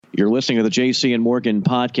You're listening to the JC and Morgan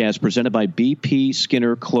podcast presented by BP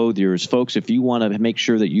Skinner Clothiers. Folks, if you want to make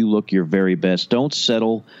sure that you look your very best, don't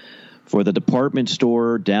settle for the department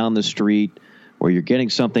store down the street where you're getting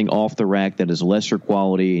something off the rack that is lesser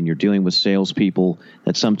quality and you're dealing with salespeople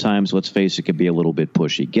that sometimes, let's face it, can be a little bit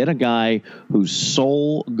pushy. Get a guy whose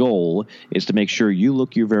sole goal is to make sure you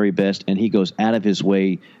look your very best, and he goes out of his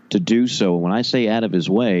way to do so. When I say out of his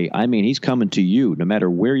way, I mean he's coming to you no matter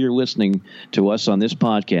where you're listening to us on this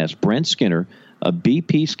podcast. Brent Skinner of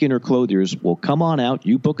BP Skinner Clothiers will come on out.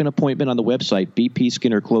 You book an appointment on the website,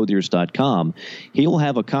 bpskinnerclothiers.com. He'll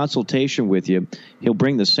have a consultation with you. He'll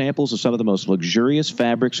bring the samples of some of the most luxurious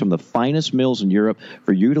fabrics from the finest mills in Europe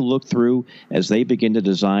for you to look through as they begin to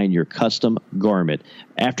design your custom garment.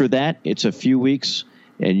 After that, it's a few weeks,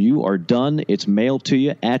 and you are done. It's mailed to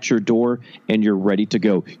you at your door, and you're ready to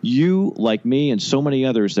go. You, like me and so many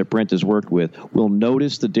others that Brent has worked with, will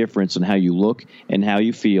notice the difference in how you look and how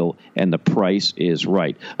you feel, and the price is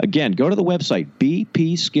right. Again, go to the website,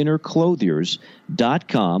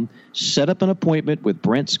 bpskinnerclothiers.com. Set up an appointment with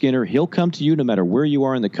Brent Skinner. He'll come to you no matter where you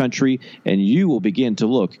are in the country, and you will begin to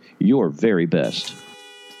look your very best.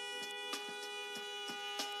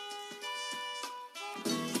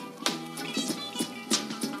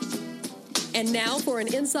 And now for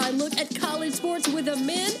an inside look at college sports with the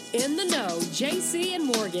men in the know, JC and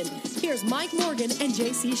Morgan. Here's Mike Morgan and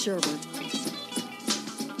JC Sherbert.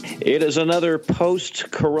 It is another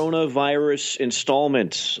post-coronavirus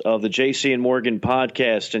installment of the JC and Morgan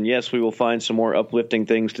podcast. And yes, we will find some more uplifting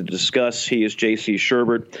things to discuss. He is JC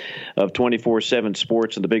Sherbert of 24/7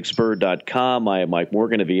 Sports and thebigspur.com. I am Mike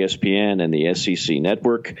Morgan of ESPN and the SEC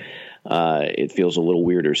Network. It feels a little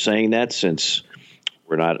weirder saying that since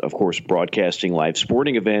we're not, of course, broadcasting live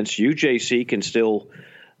sporting events. You, JC, can still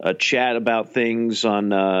chat about things on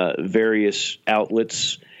various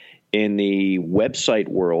outlets in the website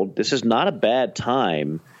world. This is not a bad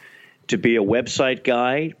time to be a website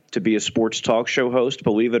guy, to be a sports talk show host,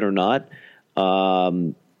 believe it or not.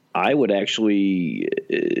 I would actually,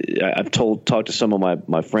 I've talked to some of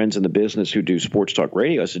my friends in the business who do sports talk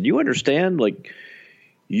radio. I said, you understand, like,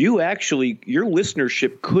 your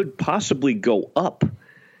listenership could possibly go up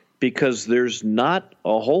because there's not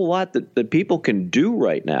a whole lot that people can do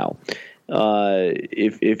right now.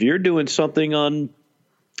 If you're doing something on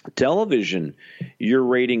television, your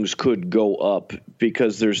ratings could go up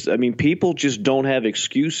because people just don't have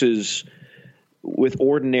excuses with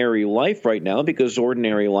ordinary life right now because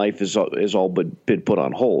ordinary life is all but been put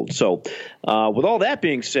on hold. So with all that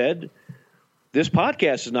being said, this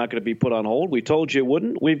podcast is not going to be put on hold. We told you it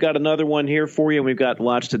wouldn't. We've got another one here for you, and we've got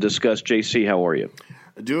lots to discuss. JC, how are you?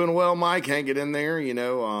 Doing well, Mike. Hanging in there.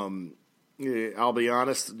 I'll be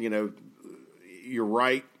honest, you're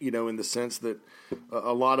right, in the sense that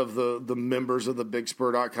a lot of the members of the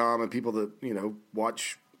bigspur.com and people that,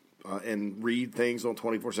 watch and read things on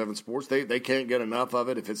 24/7 Sports, they can't get enough of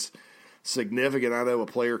it if it's significant. I know a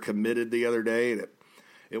player committed the other day that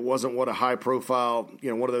it wasn't what a high-profile,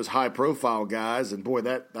 one of those high-profile guys. And, boy,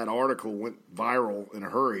 that article went viral in a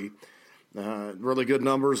hurry. Really good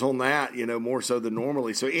numbers on that, more so than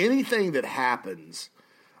normally. So anything that happens,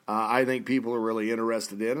 I think people are really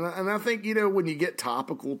interested in. And I think, when you get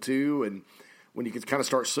topical, too, and when you can kind of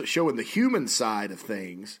start showing the human side of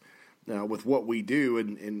things with what we do,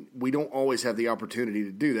 and we don't always have the opportunity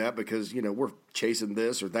to do that because, we're chasing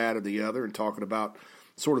this or that or the other and talking about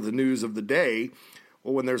sort of the news of the day.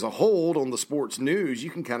 Well, when there's a hold on the sports news, you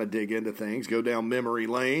can kind of dig into things, go down memory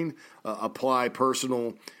lane, apply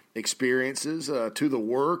personal experiences to the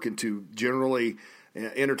work and to generally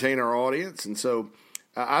entertain our audience. And so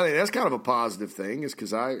I think that's kind of a positive thing is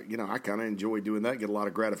because I kind of enjoy doing that, get a lot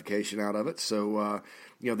of gratification out of it. So,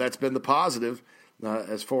 that's been the positive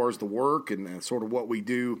as far as the work and sort of what we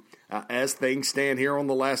do as things stand here on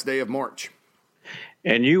the last day of March.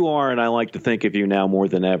 And you are, and I like to think of you now more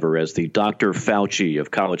than ever, as the Dr. Fauci of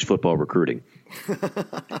college football recruiting.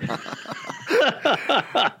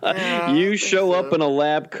 You show up in a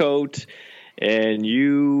lab coat and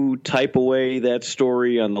you type away that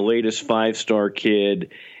story on the latest 5-star kid,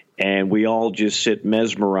 and we all just sit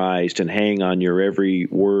mesmerized and hang on your every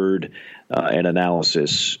word and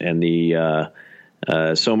analysis. And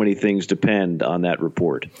so many things depend on that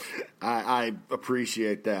report. I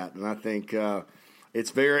appreciate that, and I think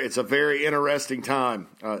it's a very interesting time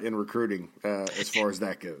in recruiting as far as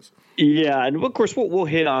that goes. Yeah, and of course we'll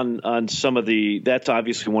hit on some of that's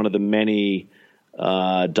obviously one of the many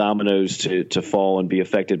dominoes to fall and be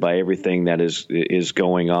affected by everything that is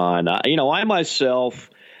going on. I myself,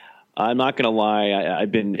 I'm not going to lie,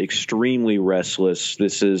 I've been extremely restless.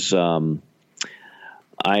 This is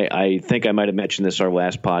I think I might have mentioned this our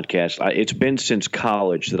last podcast. It's been since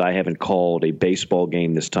college that I haven't called a baseball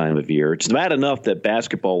game this time of year. It's bad enough that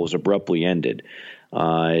basketball was abruptly ended.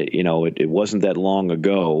 It wasn't that long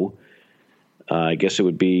ago. I guess it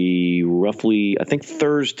would be roughly, I think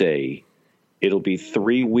Thursday. It'll be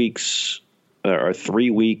 3 weeks or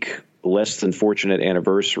 3 week less than fortunate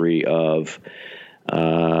anniversary of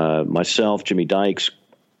myself, Jimmy Dykes,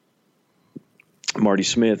 Marty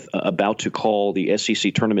Smith, about to call the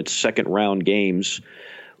SEC tournament's second round games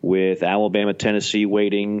with Alabama, Tennessee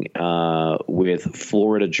waiting, with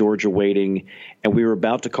Florida, Georgia waiting, and we were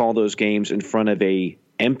about to call those games in front of a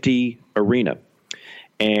empty arena.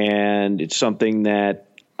 And it's something that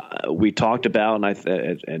we talked about,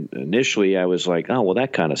 and initially I was like, oh, well,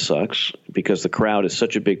 that kind of sucks because the crowd is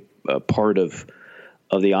such a big part of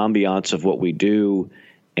the ambiance of what we do,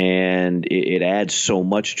 and it adds so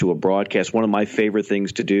much to a broadcast. One of my favorite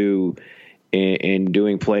things to do in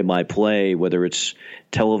doing play-by-play, whether it's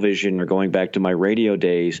television or going back to my radio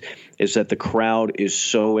days, is that the crowd is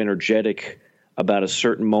so energetic about a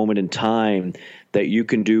certain moment in time that you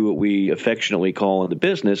can do what we affectionately call in the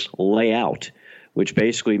business lay out, which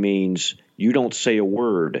basically means you don't say a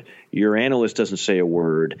word, your analyst doesn't say a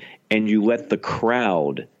word, and you let the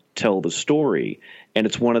crowd tell the story. And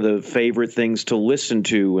it's one of the favorite things to listen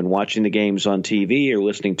to when watching the games on TV or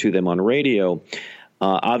listening to them on radio.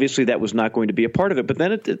 Obviously, that was not going to be a part of it. But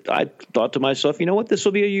then I thought to myself, you know what, this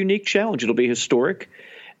will be a unique challenge. It'll be historic.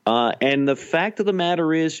 And the fact of the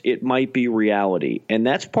matter is it might be reality. And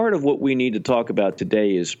that's part of what we need to talk about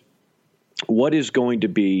today is what is going to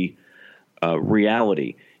be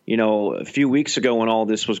reality. You know, a few weeks ago when all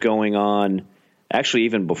this was going on, actually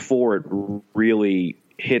even before it really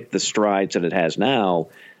hit the strides that it has now,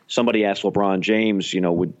 somebody asked LeBron James, you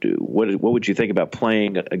know, what would you think about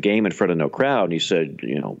playing a game in front of no crowd? And he said,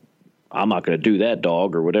 you know, I'm not going to do that,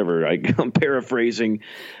 dog, or whatever. I'm paraphrasing.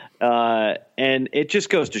 And it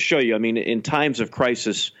just goes to show you, I mean, in times of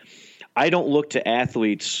crisis, I don't look to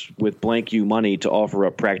athletes with blank you money to offer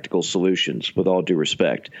up practical solutions, with all due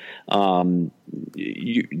respect. The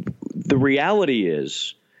reality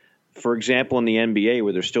is, for example, in the NBA,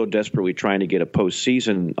 where they're still desperately trying to get a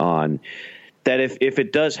postseason on, that if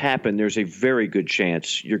it does happen, there's a very good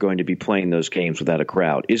chance you're going to be playing those games without a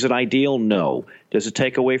crowd. Is it ideal? No. Does it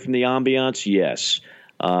take away from the ambiance? Yes.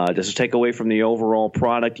 Does it take away from the overall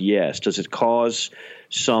product? Yes. Does it cause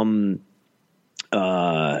some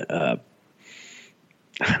I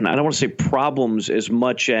don't want to say problems as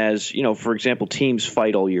much as, you know, for example, teams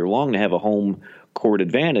fight all year long to have a home court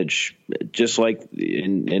advantage, just like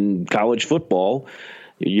in college football.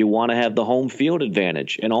 You want to have the home field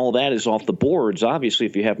advantage, and all that is off the boards, obviously,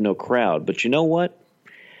 if you have no crowd. But you know what?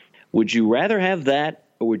 Would you rather have that,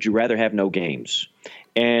 or would you rather have no games?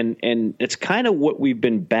 And it's kind of what we've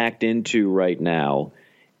been backed into right now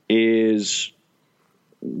is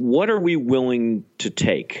what are we willing to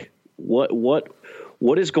take?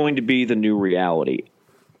 What is going to be the new reality?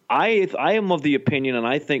 I am of the opinion, and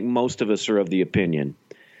I think most of us are of the opinion,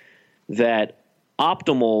 that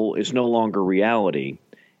optimal is no longer reality.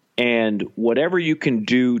 And whatever you can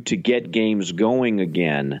do to get games going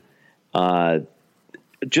again,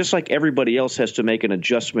 just like everybody else has to make an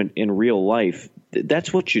adjustment in real life,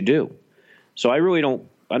 that's what you do. So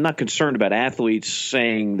I'm not concerned about athletes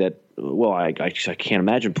saying that, well, I can't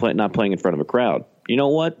imagine not playing in front of a crowd. You know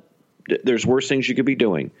what? There's worse things you could be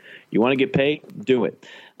doing. You want to get paid? Do it.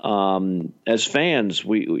 As fans,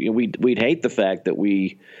 we'd hate the fact that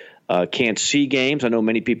we can't see games. I know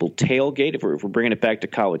many people tailgate. If we're bringing it back to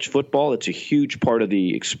college football, it's a huge part of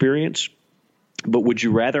the experience. But would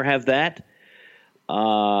you rather have that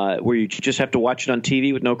where you just have to watch it on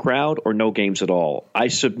TV with no crowd, or no games at all? I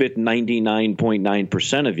submit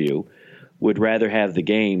 99.9% of you would rather have the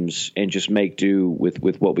games and just make do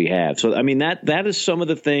with what we have. So, I mean, that is some of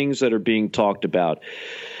the things that are being talked about.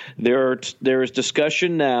 There is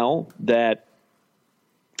discussion now that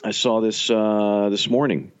I saw this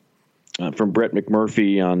morning from Brett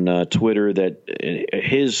McMurphy on Twitter, that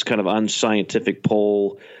his kind of unscientific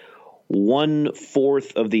poll,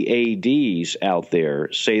 1/4 of the ADs out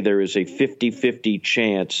there say there is a 50-50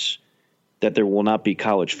 chance that there will not be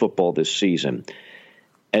college football this season.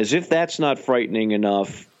 As if that's not frightening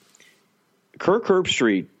enough, Kirk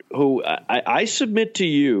Herbstreit, who I submit to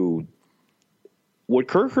you, what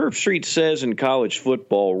Kirk Herbstreit says in college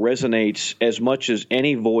football resonates as much as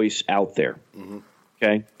any voice out there. Mm-hmm.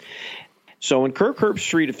 Okay? So when Kirk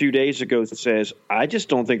Herbstreit a few days ago says, I just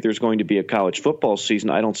don't think there's going to be a college football season,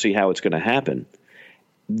 I don't see how it's going to happen,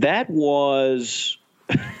 that was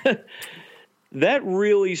 – that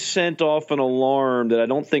really sent off an alarm that I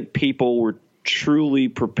don't think people were truly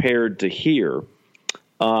prepared to hear.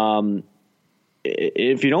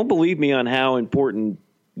 If you don't believe me on how important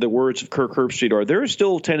the words of Kirk Herbstreit are, there are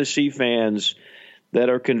still Tennessee fans that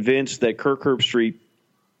are convinced that Kirk Herbstreit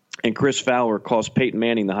and Chris Fowler cost Peyton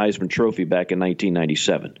Manning the Heisman Trophy back in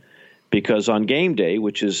 1997. Because on game day,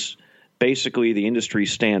 which is basically the industry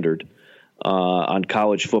standard on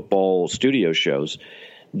college football studio shows,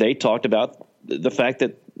 they talked about the fact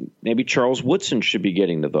that maybe Charles Woodson should be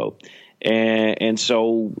getting the vote. And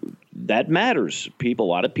so that matters. A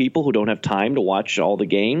lot of people who don't have time to watch all the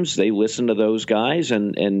games, they listen to those guys,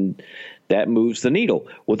 and that moves the needle.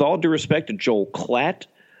 With all due respect to Joel Klatt,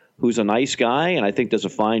 who's a nice guy and I think does a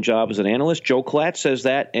fine job as an analyst, Joe Klatt says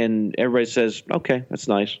that, and everybody says, okay, that's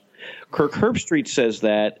nice. Kirk Herbstreit says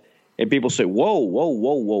that, and people say,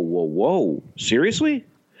 whoa, seriously?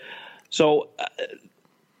 So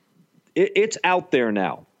it's out there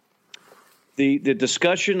now. The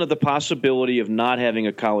discussion of the possibility of not having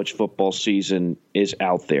a college football season is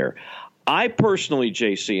out there. I personally,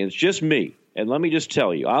 JC, and it's just me, and let me just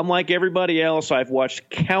tell you, I'm like everybody else. I've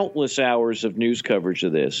watched countless hours of news coverage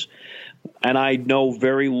of this, and I know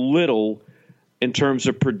very little in terms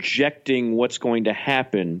of projecting what's going to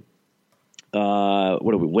happen.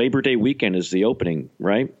 Labor Day weekend is the opening,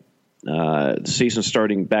 right? The season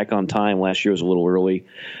starting back on time. Last year was a little early.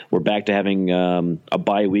 We're back to having a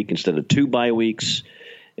bye week instead of 2 bye weeks.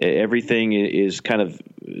 Everything is kind of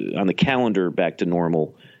on the calendar back to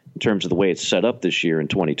normal in terms of the way it's set up this year in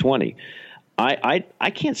 2020.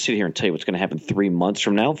 I can't sit here and tell you what's going to happen 3 months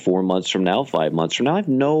from now, 4 months from now, 5 months from now. I have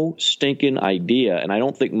no stinking idea, and I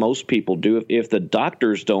don't think most people do. If the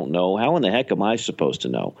doctors don't know, how in the heck am I supposed to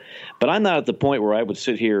know? But I'm not at the point where I would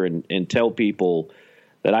sit here and tell people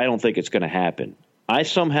that I don't think it's going to happen. I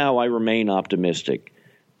remain optimistic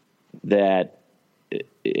that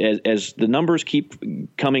as the numbers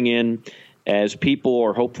keep coming in, as people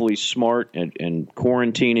are hopefully smart and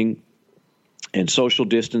quarantining and social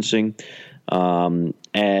distancing,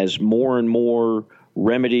 as more and more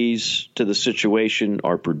remedies to the situation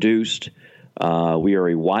are produced, we are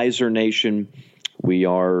a wiser nation. We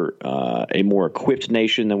are a more equipped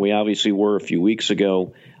nation than we obviously were a few weeks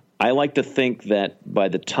ago. I like to think that by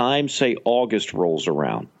the time, say, August rolls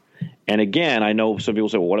around, and again, I know some people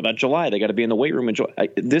say, well, what about July? They got to be in the weight room in July.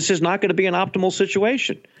 This is not going to be an optimal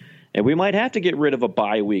situation. And we might have to get rid of a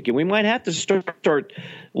bye week, and we might have to start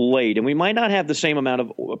late, and we might not have the same amount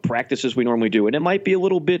of practice we normally do. And it might be a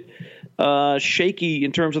little bit shaky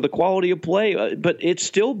in terms of the quality of play, but it's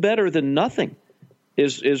still better than nothing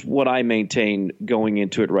is what I maintain going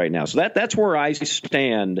into it right now. So that's where I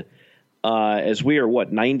stand. As we are,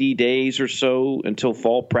 90 days or so until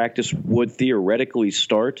fall practice would theoretically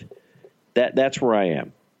start. That's where I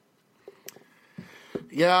am.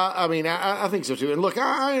 Yeah, I mean, I think so too. And look,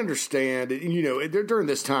 I understand, during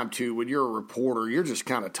this time too, when you're a reporter, you're just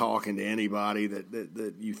kind of talking to anybody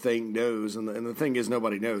that you think knows. And the thing is,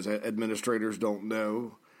 nobody knows. Administrators don't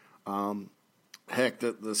know. Heck,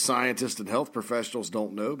 the scientists and health professionals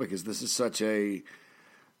don't know, because this is such an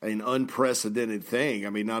unprecedented thing. I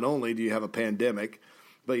mean, not only do you have a pandemic,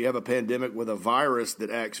 but you have a pandemic with a virus that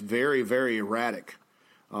acts very, very erratic.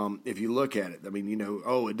 If you look at it, I mean,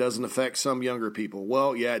 it doesn't affect some younger people.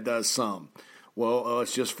 Well, yeah, it does some. Well,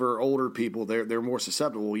 it's just for older people. They're more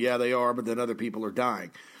susceptible. Well, yeah, they are, but then other people are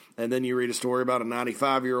dying. And then you read a story about a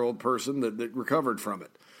 95-year-old person that recovered from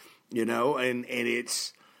it. And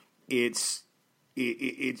it's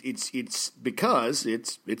because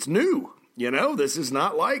it's new. This is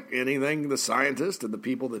not like anything the scientists and the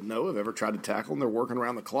people that know have ever tried to tackle, and they're working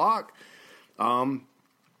around the clock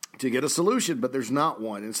to get a solution, but there's not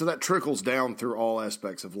one. And so that trickles down through all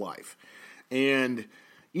aspects of life. And,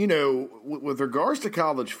 with regards to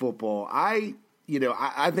college football, I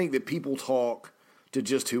think that people talk to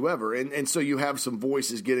just whoever. And so you have some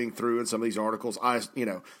voices getting through in some of these articles. I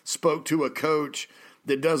spoke to a coach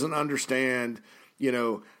that doesn't understand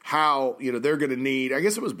how, they're going to need, I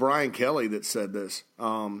guess it was Brian Kelly that said this.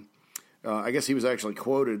 I guess he was actually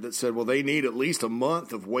quoted that said, well, they need at least a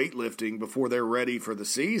month of weightlifting before they're ready for the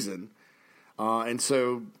season. And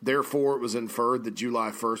so therefore it was inferred that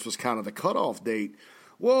July 1st was kind of the cutoff date.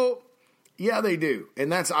 Well, yeah, they do.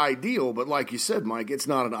 And that's ideal. But like you said, Mike, it's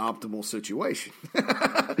not an optimal situation.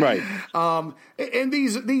 Right. And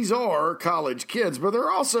these are college kids, but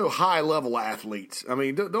they're also high level athletes. I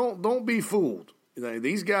mean, don't be fooled.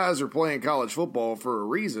 These guys are playing college football for a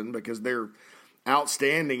reason, because they're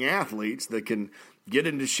outstanding athletes that can get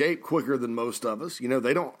into shape quicker than most of us.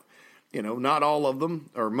 They don't, not all of them,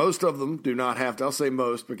 or most of them do not have to, I'll say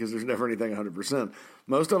most because there's never anything 100%.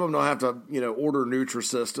 Most of them don't have to, order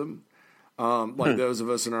Nutrisystem. like those of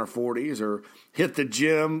us in our 40s, or hit the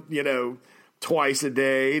gym, twice a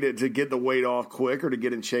day to get the weight off quick or to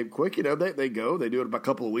get in shape quick. They go, they do it about a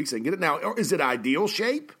couple of weeks, they get it. Now, is it ideal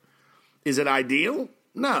shape? Is it ideal?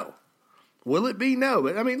 No. Will it be? No.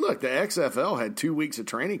 But, look, the XFL had 2 weeks of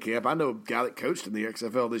training camp. I know a guy that coached in the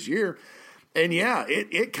XFL this year. And, yeah,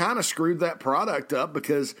 it kind of screwed that product up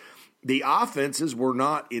because the offenses were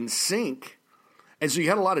not in sync. And so you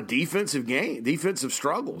had a lot of defensive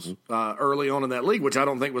struggles early on in that league, which I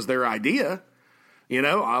don't think was their idea.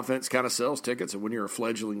 Offense kind of sells tickets, and when you're a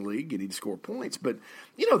fledgling league, you need to score points. But,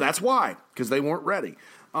 that's why, because they weren't ready.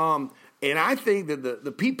 And I think that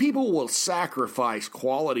the people will sacrifice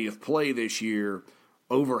quality of play this year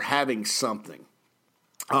over having something.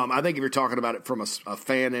 I think if you're talking about it from a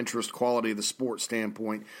fan interest, quality of the sport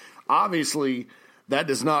standpoint, obviously that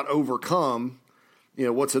does not overcome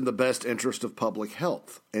what's in the best interest of public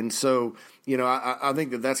health. And so, I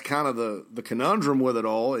think that's kind of the conundrum with it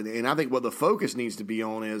all. And I think what the focus needs to be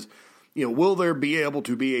on is, will there be able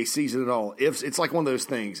to be a season at all? If it's like one of those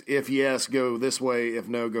things, if yes, go this way, if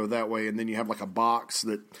no, go that way. And then you have like a box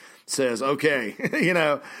that says, okay,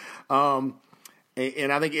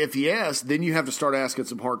 and I think if yes, then you have to start asking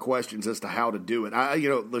some hard questions as to how to do it.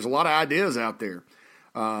 There's a lot of ideas out there.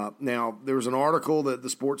 Now, there was an article that the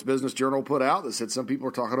Sports Business Journal put out that said some people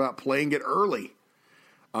are talking about playing it early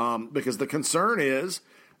because the concern is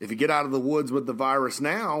if you get out of the woods with the virus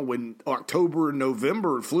now, when October and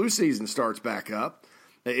November flu season starts back up,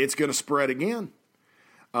 it's going to spread again.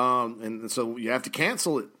 And so you have to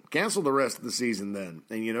cancel the rest of the season then.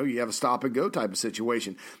 And, you have a stop-and-go type of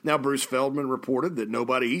situation. Now, Bruce Feldman reported that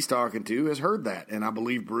nobody he's talking to has heard that. And I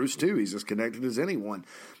believe Bruce, too. He's as connected as anyone.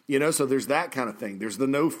 So there's that kind of thing. There's the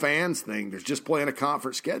no fans thing. There's just playing a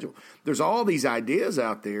conference schedule. There's all these ideas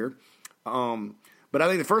out there. But I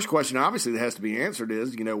think the first question, obviously, that has to be answered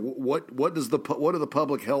is, what do the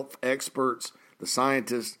public health experts, the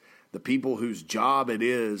scientists, the people whose job it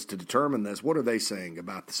is to determine this, what are they saying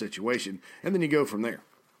about the situation? And then you go from there.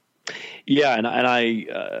 Yeah, and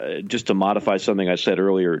I just to modify something I said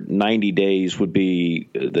earlier, 90 days would be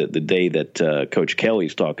the day that Coach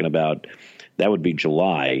Kelly's talking about. That would be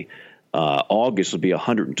July. August would be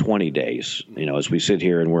 120 days, as we sit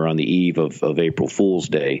here and we're on the eve of April Fool's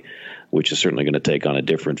Day, which is certainly going to take on a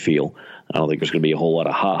different feel. I don't think there's going to be a whole lot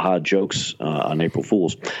of ha-ha jokes on April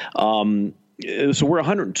Fool's. So we're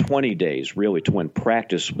 120 days, really, to when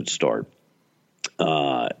practice would start.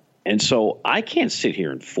 And so I can't sit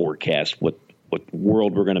here and forecast what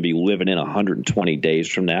world we're going to be living in 120 days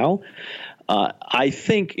from now. I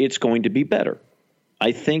think it's going to be better.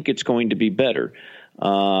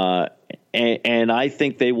 And I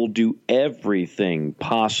think they will do everything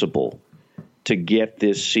possible to get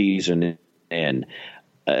this season in.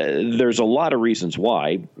 There's a lot of reasons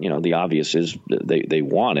why. The obvious is they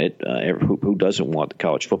want it. Who doesn't want the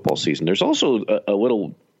college football season? There's also a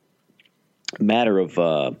little matter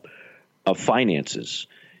of finances.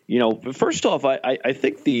 First off, I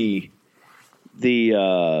think the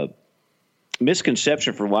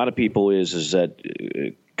misconception for a lot of people is that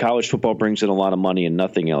college football brings in a lot of money and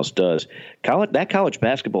nothing else does. That college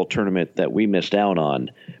basketball tournament that we missed out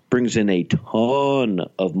on brings in a ton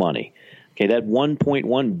of money. Okay, that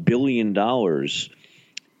 $1.1 billion,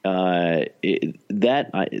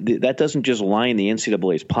 that doesn't just line the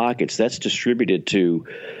NCAA's pockets. That's distributed to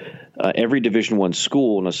every Division I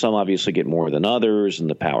school. Now, some obviously get more than others, and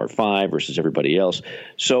the Power Five versus everybody else.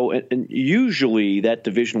 So, and usually that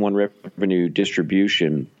Division I revenue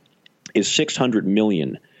distribution is $600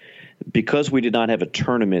 million. Because we did not have a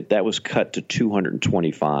tournament, that was cut to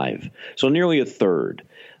 $225. So nearly a third.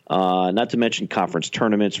 Not to mention conference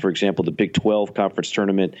tournaments. For example, the Big 12 conference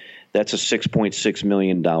tournament, that's a $6.6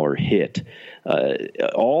 million hit.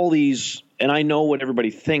 All these, and I know what everybody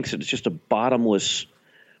thinks, it's just a bottomless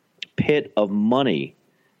pit of money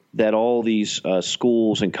that all these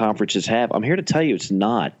schools and conferences have. I'm here to tell you it's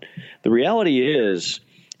not. The reality is,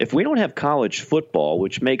 if we don't have college football,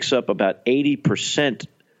 which makes up about 80%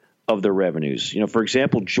 of their revenues, for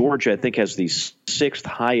example, Georgia, I think, has the sixth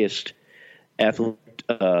highest athletic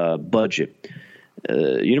budget.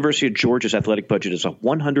 University of Georgia's athletic budget is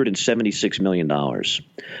 $176 million.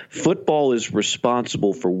 Football is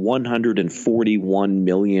responsible for $141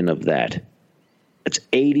 million of that. That's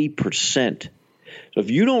 80%. So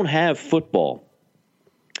if you don't have football,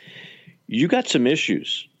 you got some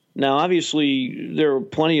issues. Now, obviously, there are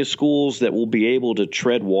plenty of schools that will be able to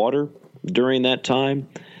tread water during that time,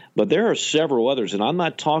 but there are several others, and I'm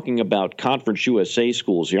not talking about Conference USA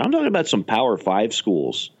schools here. I'm talking about some Power 5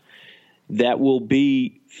 schools that will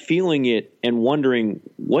be feeling it and wondering,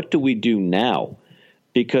 what do we do now?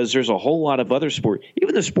 because there's a whole lot of other sports,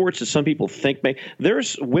 even the sports that some people think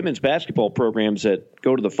there's women's basketball programs that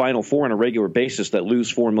go to the Final Four on a regular basis that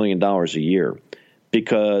lose $4 million a year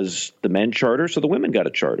because the men charter, so the women got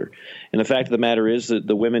a charter. And the fact of the matter is that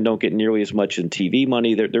the women don't get nearly as much in TV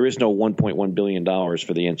money. There is no $1.1 billion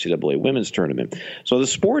for the NCAA women's tournament. So the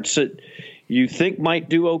sports that you think might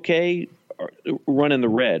do okay run in the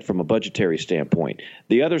red from a budgetary standpoint.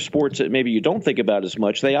 The other sports that maybe you don't think about as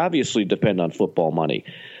much, they obviously depend on football money.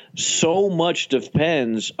 So much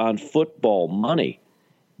depends on football money.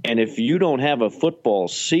 And if you don't have a football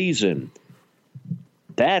season,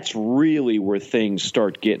 that's really where things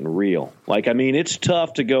start getting real. It's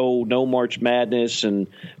tough to go no March Madness, and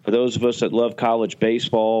for those of us that love college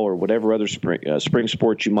baseball or whatever other spring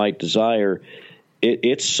sports you might desire,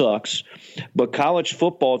 it sucks. But college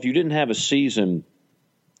football, if you didn't have a season,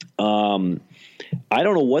 I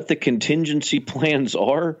don't know what the contingency plans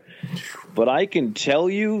are, but I can tell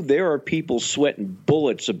you there are people sweating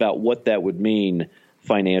bullets about what that would mean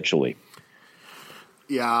financially.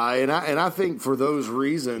 Yeah, and I think for those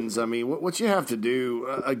reasons, what you have to do,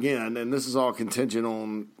 again, and this is all contingent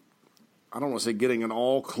on, I don't want to say getting an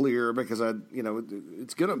all clear, because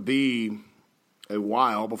it's going to be a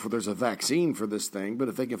while before there's a vaccine for this thing, but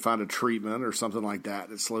if they can find a treatment or something like that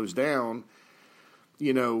that slows down,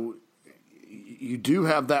 you do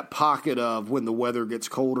have that pocket of when the weather gets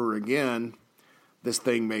colder again, this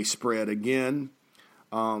thing may spread again.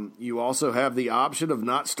 You also have the option of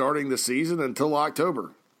not starting the season until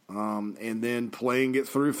October, and then playing it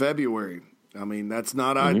through February. That's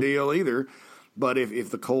not ideal either, but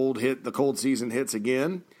if the cold season hits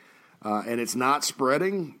again, and it's not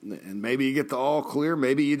spreading, and maybe you get the all clear,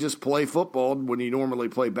 maybe you just play football when you normally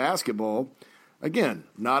play basketball. Again,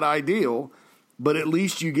 not ideal, but at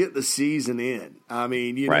least you get the season in.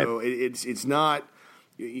 It's not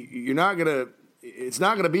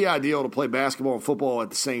going to be ideal to play basketball and football at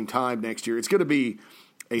the same time next year. It's going to be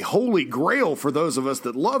a holy grail for those of us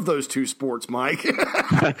that love those two sports, Mike. If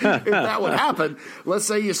that would happen, let's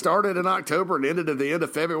say you started in October and ended at the end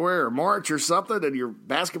of February or March or something, and your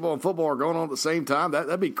basketball and football are going on at the same time.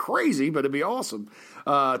 That'd be crazy, but it'd be awesome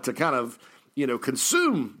to kind of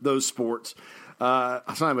consume those sports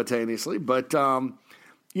simultaneously. But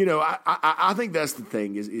I think that's the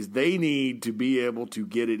thing is they need to be able to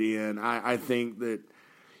get it in. I think that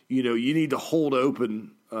you need to hold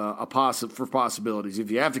open for possibilities. If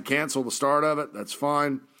you have to cancel the start of it, that's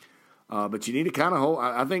fine. But you need to kind of hold.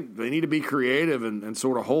 I think they need to be creative and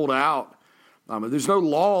sort of hold out. There's no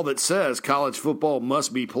law that says college football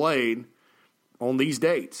must be played on these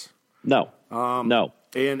dates. No, no.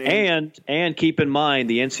 And keep in mind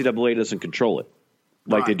the NCAA doesn't control it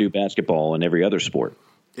like they do basketball and every other sport.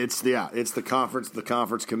 It's the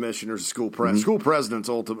conference commissioners, school presidents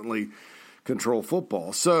ultimately control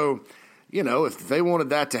football. So, if they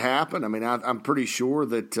wanted that to happen, I'm pretty sure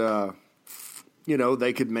that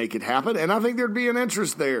they could make it happen, and I think there'd be an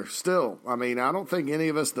interest there still. I don't think any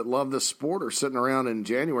of us that love this sport are sitting around in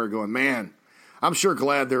January going, "Man, I'm sure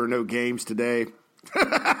glad there are no games today."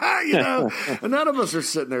 None of us are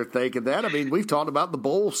sitting there thinking that. We've talked about the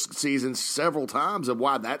bowl season several times of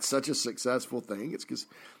why that's such a successful thing. It's because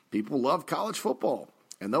people love college football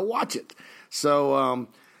and they'll watch it. So,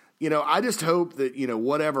 I just hope that,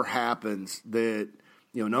 whatever happens, that,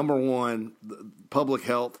 number one, public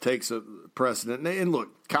health takes a precedent. And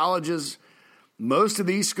look, colleges, most of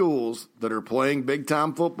these schools that are playing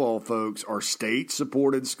big-time football, folks, are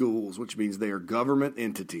state-supported schools, which means they are government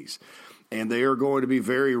entities. And they are going to be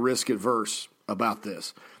very risk-averse about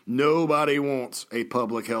this. Nobody wants a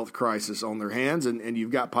public health crisis on their hands, and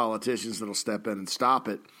you've got politicians that will step in and stop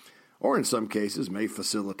it, or in some cases may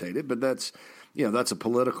facilitate it, but that's a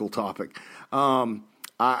political topic.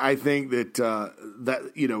 I think that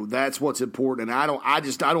that's what's important, and I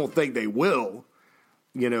don't think they will,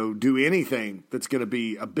 do anything that's going to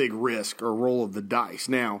be a big risk or roll of the dice.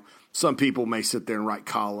 Now, some people may sit there and write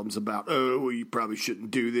columns about, you probably shouldn't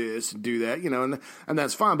do this and do that, and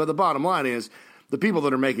that's fine. But the bottom line is the people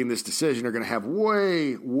that are making this decision are going to have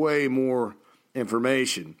way, way more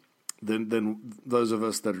information than those of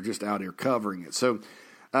us that are just out here covering it. So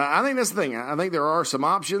I think that's the thing. I think there are some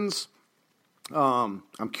options. I'm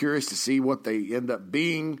curious to see what they end up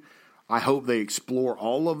being. I hope they explore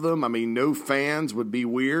all of them. No fans would be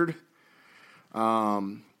weird.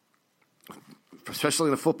 Especially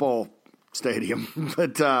in a football stadium.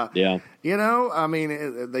 But,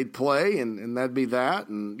 they'd play and that'd be that.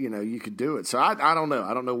 And, you could do it. So I don't know.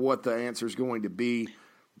 I don't know what the answer is going to be,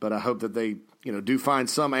 but I hope that they, do find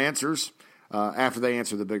some answers after they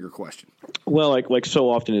answer the bigger question. Well, like so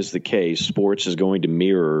often is the case, sports is going to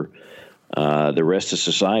mirror the rest of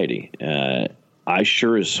society. I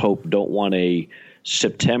sure as hope don't want a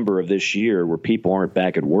September of this year where people aren't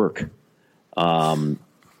back at work. So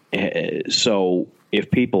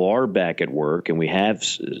if people are back at work and we have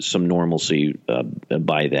some normalcy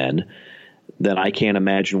by then I can't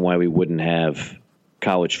imagine why we wouldn't have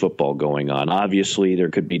college football going on. Obviously, there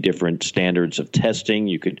could be different standards of testing.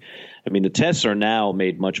 The tests are now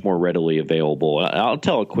made much more readily available. I'll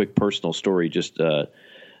tell a quick personal story just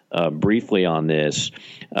briefly on this.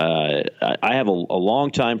 I have a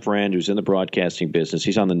longtime friend who's in the broadcasting business.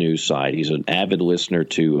 He's on the news side. He's an avid listener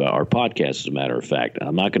to our podcast, as a matter of fact.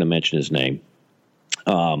 I'm not going to mention his name.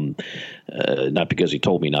 Not because he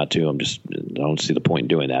told me not to. I don't see the point in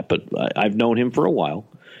doing that. But I've known him for a while.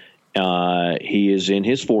 He is in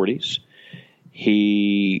his 40s.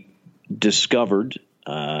 He discovered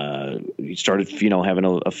he started,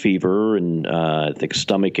 having a fever and I think a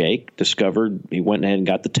stomach ache. Discovered he went ahead and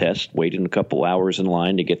got the test. Waited a couple hours in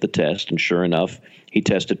line to get the test, and sure enough, he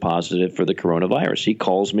tested positive for the coronavirus. He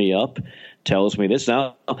calls me up, tells me this.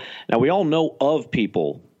 Now we all know of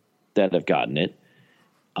people that have gotten it.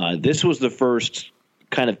 This was the first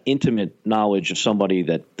kind of intimate knowledge of somebody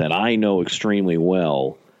that I know extremely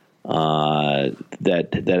well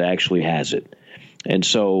that actually has it. And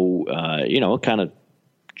so, it kind of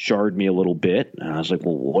jarred me a little bit. And I was like,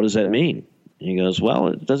 well, what does that mean? And he goes, well,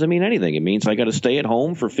 it doesn't mean anything. It means I got to stay at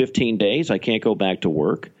home for 15 days. I can't go back to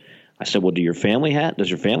work. I said, well, does your family have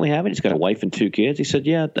it? He's got a wife and 2 kids. He said,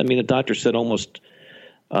 yeah. The doctor said almost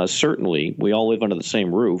certainly we all live under the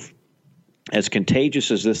same roof. As contagious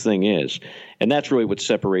as this thing is, and that's really what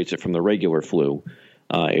separates it from the regular flu,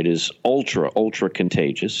 it is ultra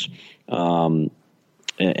contagious.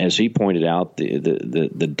 As he pointed out,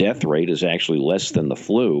 the death rate is actually less than the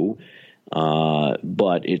flu,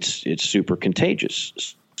 but it's super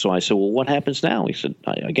contagious. So I said, well, what happens now? He said,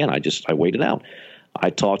 I waited out. I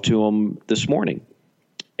talked to him this morning,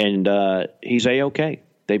 and he's A-okay.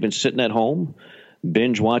 They've been sitting at home,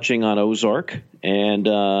 binge watching on Ozark,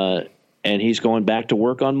 and he's going back to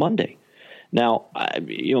work on Monday. Now,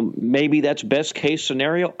 maybe that's best case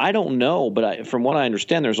scenario. I don't know, but from what I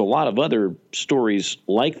understand, there's a lot of other stories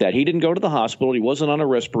like that. He didn't go to the hospital. He wasn't on a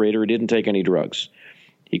respirator. He didn't take any drugs.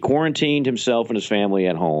 He quarantined himself and his family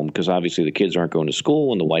at home because obviously the kids aren't going to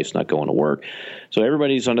school and the wife's not going to work. So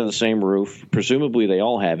everybody's under the same roof. Presumably they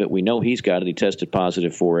all have it. We know he's got it. He tested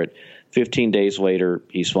positive for it. 15 days later,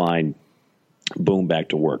 he's fine. Boom, back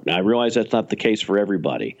to work. Now, I realize that's not the case for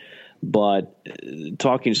everybody. But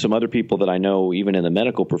talking to some other people that I know, even in the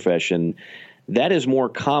medical profession, that is more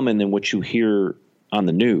common than what you hear on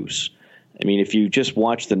the news. If you just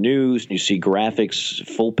watch the news and you see graphics,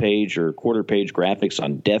 full page or quarter page graphics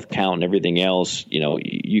on death count and everything else,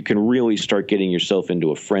 you can really start getting yourself into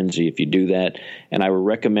a frenzy if you do that. And I would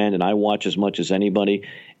recommend, and I watch as much as anybody,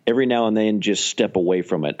 every now and then just step away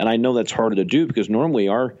from it. And I know that's harder to do because normally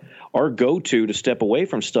our go-to to step away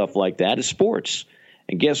from stuff like that is sports.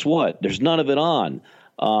 And guess what? There's none of it on.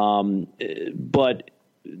 But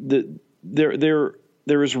there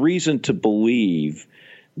is reason to believe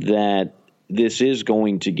that this is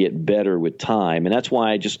going to get better with time. And that's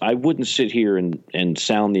why I wouldn't sit here and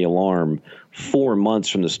sound the alarm 4 months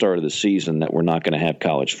from the start of the season that we're not going to have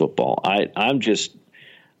college football. I'm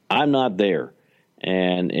not there.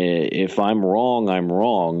 And if I'm wrong, I'm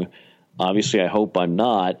wrong. Obviously, I hope I'm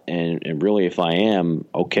not, and really, if I am,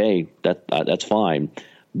 okay, that's fine.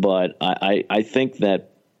 But I think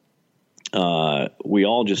that we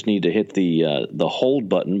all just need to hit the hold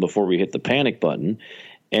button before we hit the panic button.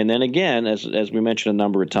 And then again, as we mentioned a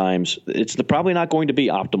number of times, it's probably not going to be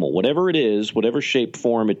optimal. Whatever it is, whatever shape,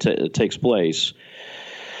 form it takes place,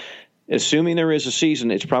 assuming there is a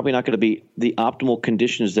season, it's probably not going to be the optimal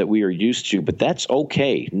conditions that we are used to, but that's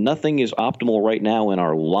okay. Nothing is optimal right now in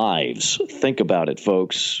our lives. Think about it,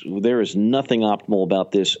 folks. There is nothing optimal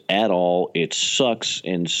about this at all. It sucks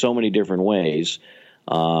in so many different ways.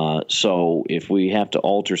 So if we have to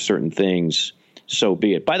alter certain things, so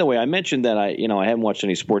be it. By the way, I mentioned that I haven't watched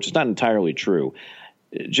any sports. It's not entirely true.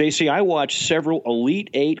 JC, I watched several Elite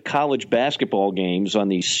Eight college basketball games on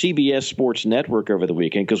the CBS Sports Network over the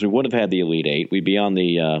weekend because we would have had the Elite Eight. We'd be on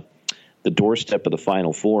the doorstep of the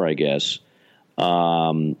Final Four, I guess.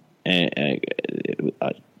 And it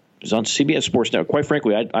was on CBS Sports Network. Quite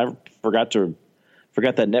frankly, I forgot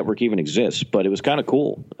that network even exists, but it was kind of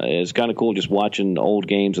cool. It's kind of cool just watching old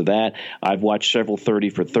games of that. I've watched several 30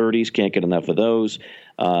 for 30s. Can't get enough of those.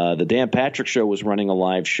 The Dan Patrick Show was running a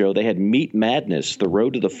live show. They had Meat Madness, the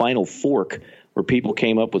Road to the Final Fork, where people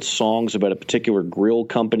came up with songs about a particular grill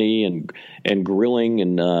company and grilling.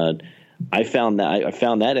 And I found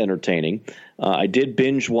that entertaining. I did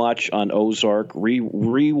binge watch on Ozark,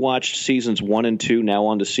 rewatched seasons 1 and 2, now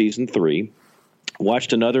on to season 3.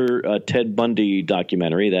 Watched another Ted Bundy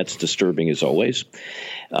documentary. That's disturbing as always.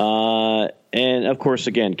 And of course,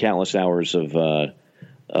 again, countless hours of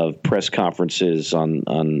press conferences on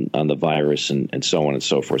the virus and so on and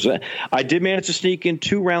so forth. So I did manage to sneak in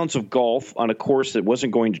 2 rounds of golf on a course that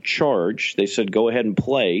wasn't going to charge. They said, go ahead and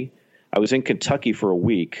play. I was in Kentucky for a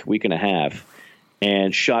week and a half,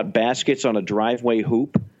 and shot baskets on a driveway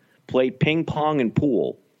hoop, played ping pong and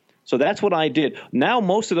pool. So that's what I did. Now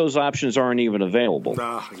most of those options aren't even available.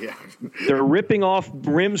 Yeah. They're ripping off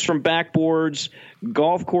rims from backboards,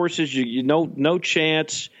 golf courses, no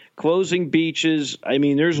chance, closing beaches. I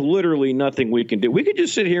mean, there's literally nothing we can do. We could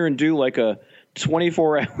just sit here and do like a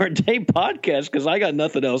 24-hour day podcast because I got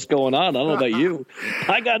nothing else going on. I don't know about you.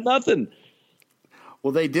 I got nothing.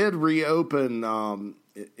 Well, they did reopen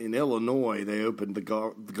in Illinois. They opened the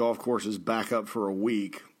golf courses back up for a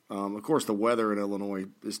week. Of course, the weather in Illinois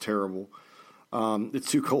is terrible. It's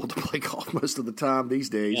too cold to play golf most of the time these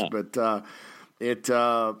days. Yeah. But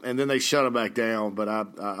and then they shut them back down. But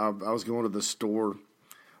I was going to the store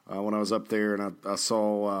when I was up there, and I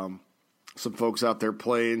saw some folks out there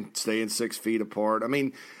playing, staying 6 feet apart. I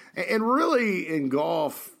mean, and really in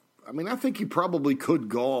golf, I mean, I think you probably could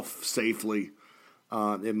golf safely.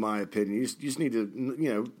 In my opinion, you just need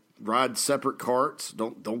to, ride separate carts.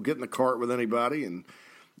 Don't get in the cart with anybody. And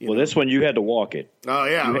this one you had to walk it. Oh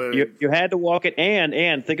yeah, you had to walk it.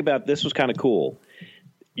 And think about this was kind of cool.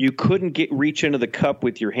 You couldn't reach into the cup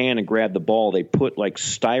with your hand and grab the ball. They put like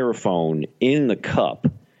styrofoam in the cup.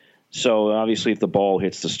 So obviously, if the ball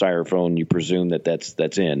hits the styrofoam, you presume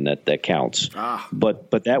that's in that counts.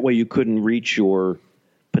 But that way you couldn't reach your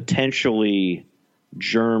potentially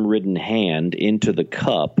germ-ridden hand into the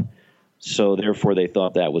cup, so therefore they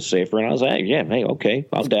thought that was safer. And I was like, hey, okay,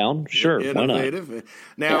 I'm down. Sure, innovative. Why not?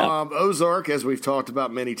 Now, Ozark, as we've talked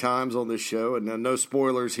about many times on this show, and no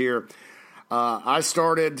spoilers here, I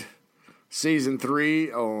started season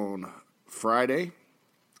 3 on Friday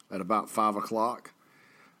at about 5 o'clock.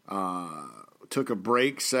 Took a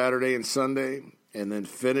break Saturday and Sunday, and then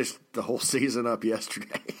finished the whole season up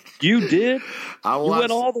yesterday. You did? You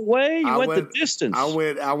went all the way? You went the distance.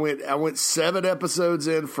 I went 7 episodes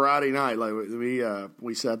in Friday night. Like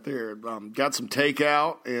we sat there, got some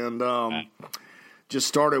takeout, and just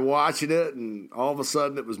started watching it. And all of a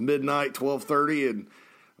sudden, it was midnight, 12:30, and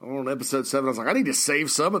on episode 7, I was like, I need to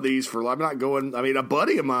save some of these for. I'm not going. I mean, a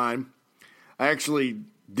buddy of mine actually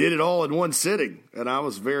did it all in one sitting, and I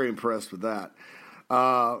was very impressed with that.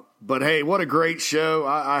 But hey, what a great show.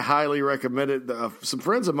 I highly recommend it. Some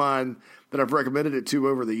friends of mine that I've recommended it to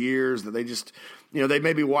over the years, that they just, they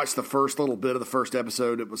maybe watched the first little bit of the first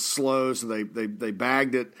episode. It was slow, so they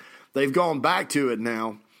bagged it. They've gone back to it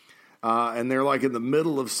now, and they're like in the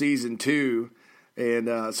middle of season 2.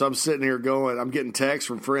 And so I'm sitting here I'm getting texts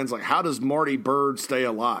from friends like, how does Marty Byrde stay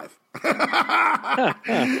alive?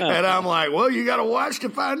 And I'm like, well, you got to watch to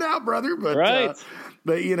find out, brother. But, right.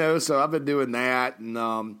 So I've been doing that. And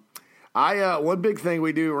one big thing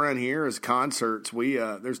we do around here is concerts.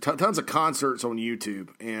 There's tons of concerts on YouTube.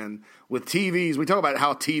 And with TVs, we talk about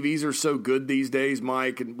how TVs are so good these days,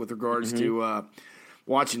 Mike, and with regards to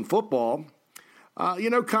watching football.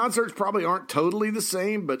 Concerts probably aren't totally the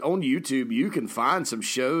same, but on YouTube you can find some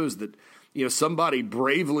shows that, somebody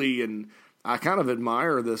bravely, and I kind of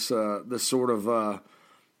admire this sort of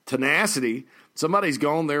tenacity. Somebody's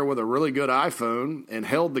gone there with a really good iPhone and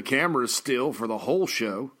held the cameras still for the whole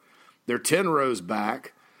show. They're 10 rows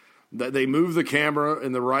back. They move the camera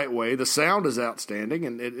in the right way. The sound is outstanding,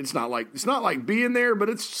 and it's not like being there, but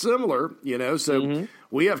it's similar, So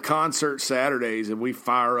we have concert Saturdays, and we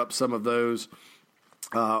fire up some of those.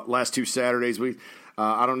 Last 2 Saturdays,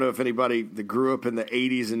 I don't know if anybody that grew up in the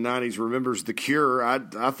 80s and 90s remembers The Cure.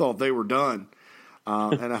 I thought they were done.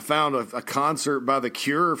 And I found a concert by The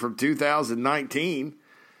Cure from 2019,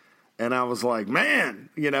 and I was like, man,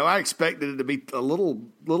 I expected it to be a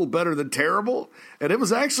little better than terrible, and it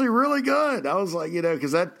was actually really good. I was like,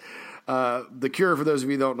 because that The Cure, for those of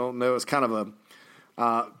you that don't know, is kind of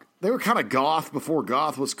they were kind of goth before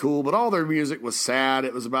goth was cool, but all their music was sad.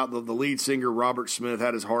 It was about the lead singer, Robert Smith,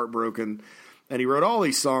 had his heart broken, and he wrote all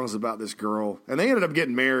these songs about this girl, and they ended up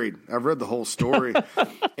getting married. I've read the whole story.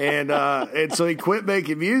 and so he quit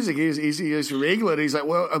making music. He's from England. He's like,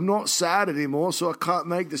 well, I'm not sad anymore, so I can't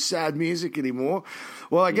make the sad music anymore.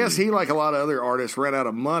 Well, I guess he, like a lot of other artists, ran out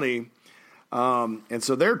of money. And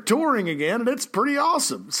so they're touring again, and it's pretty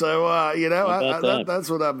awesome. So, that's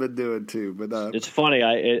what I've been doing too. But it's funny.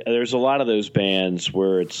 There's a lot of those bands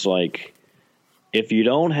where it's like if you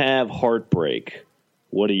don't have Heartbreak,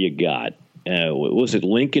 what do you got? Was it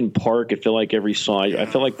Linkin Park? I feel like every song. I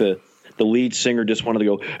feel like the lead singer just wanted to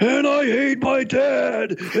go, and I hate my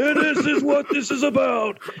dad, and this is what this is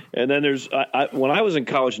about. And then there's when I was in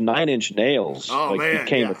college, 9 Inch Nails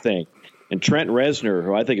became a thing. And Trent Reznor,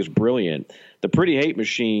 who I think is brilliant, the Pretty Hate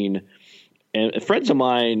Machine, and friends of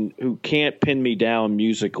mine who can't pin me down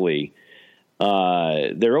musically,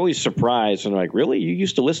 they're always surprised and like, really? You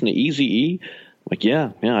used to listen to Eazy-E? Like,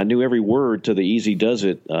 yeah, I knew every word to the Easy Does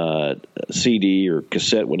It CD or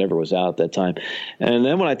cassette, whatever was out at that time. And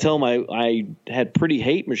then when I tell them I had Pretty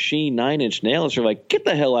Hate Machine, 9 Inch Nails, they're like, get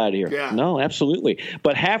the hell out of here. Yeah. No, absolutely.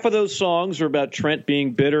 But half of those songs are about Trent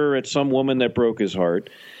being bitter at some woman that broke his heart.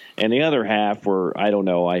 And the other half were, I don't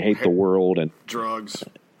know, I hate the world and drugs,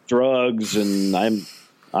 and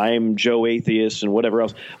I'm Joe Atheist and whatever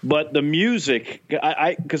else. But the music,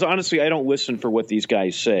 because honestly, I don't listen for what these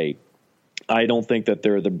guys say. I don't think that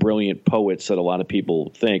they're the brilliant poets that a lot of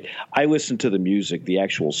people think. I listen to the music, the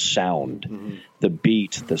actual sound, the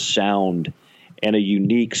beat, the sound, and a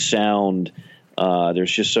unique sound.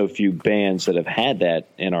 There's just so few bands that have had that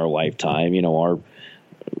in our lifetime. You know,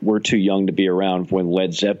 we're too young to be around when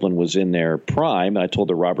Led Zeppelin was in their prime. I told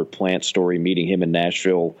the Robert Plant story, meeting him in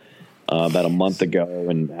Nashville about a month ago,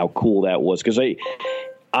 and how cool that was. Because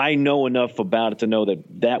I know enough about it to know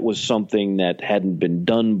that was something that hadn't been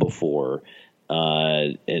done before.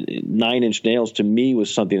 9 Inch Nails to me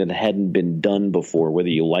was something that hadn't been done before, whether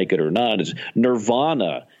you like it or not.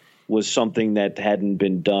 Nirvana was something that hadn't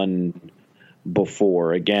been done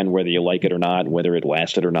before. Again, whether you like it or not, whether it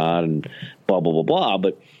lasted or not, and blah, blah, blah, blah.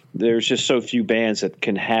 But there's just so few bands that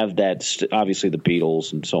can have that. Obviously, the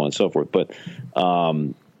Beatles and so on and so forth. But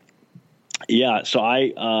so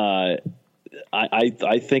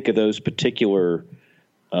I think of those particular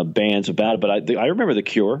bands about it, but I remember The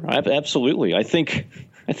Cure. Absolutely. I think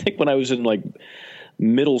when I was in like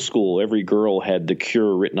middle school, every girl had The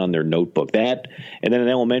Cure written on their notebook. That, and then in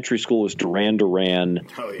elementary school was Duran Duran.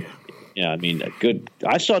 Oh yeah. Yeah, I mean,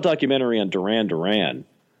 I saw a documentary on Duran Duran.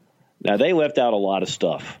 Now they left out a lot of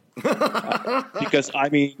stuff because I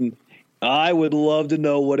mean, I would love to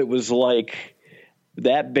know what it was like,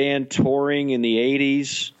 that band touring in the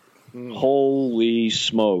 80s. Holy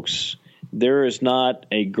smokes. There is not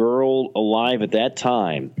a girl alive at that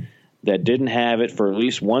time that didn't have it for at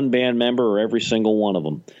least one band member or every single one of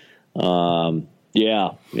them.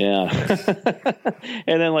 Yeah.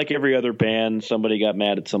 And then like every other band, somebody got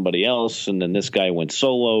mad at somebody else, and then this guy went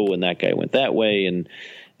solo and that guy went that way, and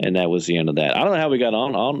that was the end of that. I don't know how we got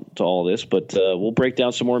on to all this, but we'll break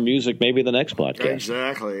down some more music maybe the next podcast.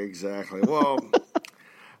 Exactly. Well,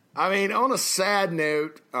 I mean, on a sad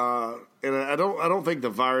note, and I don't think the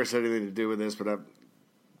virus had anything to do with this, but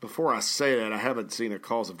before I say that, I haven't seen a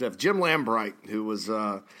cause of death. Jim Lambright, who was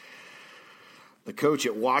the coach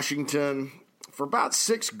at Washington for about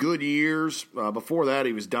 6 good years. Before that,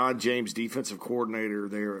 he was Don James' defensive coordinator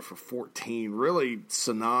there for 14. Really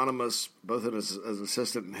synonymous, both as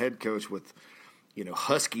assistant and head coach, with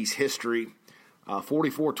Huskies history.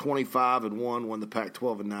 44-25-1, won the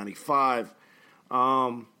Pac-12 in '95.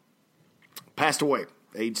 Passed away,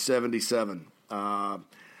 age 77. And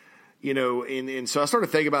so I started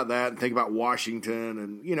thinking about that and thinking about Washington.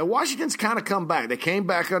 And, Washington's kind of come back. They came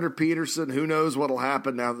back under Peterson. Who knows what will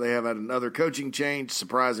happen now that they have had another coaching change,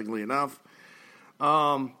 surprisingly enough.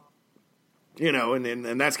 And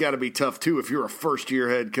that's got to be tough, too. If you're a first-year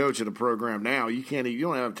head coach at a program now, you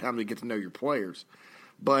don't have time to get to know your players.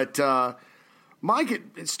 But, Mike,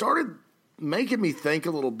 it started making me think a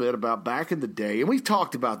little bit about back in the day. And we've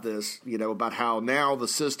talked about this, about how now the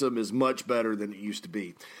system is much better than it used to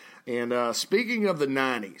be. And speaking of the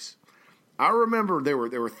 90s, I remember there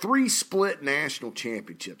were 3 split national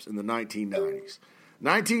championships in the 1990s.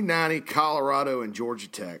 1990, Colorado and Georgia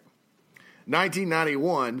Tech.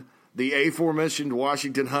 1991, the aforementioned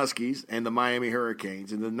Washington Huskies and the Miami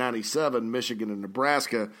Hurricanes. And then 97, Michigan and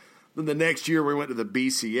Nebraska. Then the next year we went to the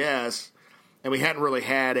BCS, and we hadn't really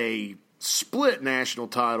had a split national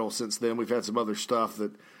title since then. We've had some other stuff,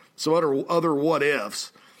 some other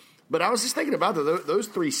what-ifs. But I was just thinking about those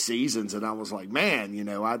 3 seasons, and I was like, man,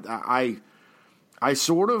 I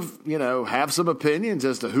sort of, have some opinions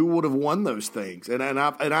as to who would have won those things. And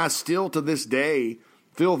I still, to this day,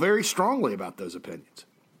 feel very strongly about those opinions.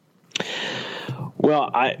 Well,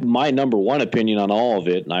 my number one opinion on all of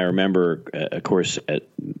it, and I remember, of course, at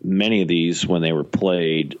many of these when they were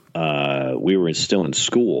played, we were still in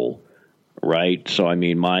school, right? So, I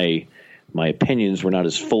mean, my opinions were not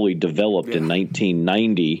as fully developed in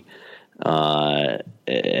 1990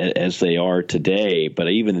 as they are today. But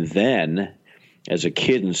even then, as a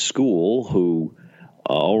kid in school who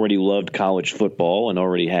already loved college football and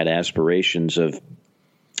already had aspirations of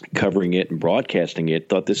covering it and broadcasting it,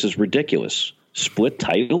 thought this is ridiculous. Split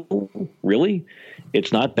title? Really?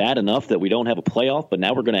 It's not bad enough that we don't have a playoff, but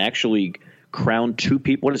now we're going to actually crown two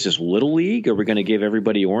people. What is this, Little League? Are we going to give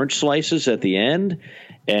everybody orange slices at the end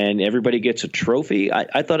and everybody gets a trophy?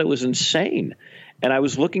 I thought it was insane. And I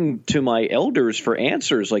was looking to my elders for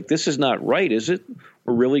answers like, this is not right, is it?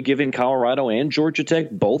 We're really giving Colorado and Georgia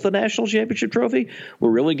Tech both a national championship trophy?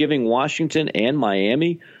 We're really giving Washington and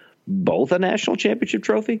Miami both a national championship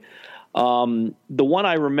trophy? The one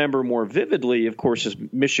I remember more vividly, of course, is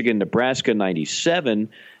Michigan-Nebraska 97.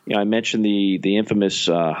 I mentioned the infamous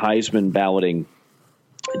Heisman balloting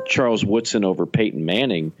Charles Woodson over Peyton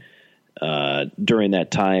Manning during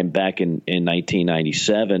that time back in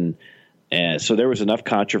 1997. So there was enough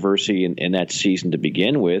controversy in that season to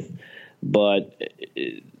begin with. But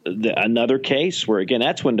another case where, again,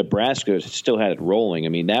 that's when Nebraska still had it rolling. I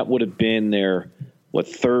mean, that would have been their,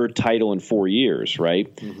 third title in 4 years,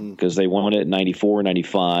 right? Because they won it in 94,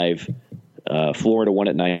 95. Florida won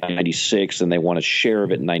it in 96, and they won a share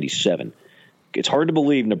of it in 97. It's hard to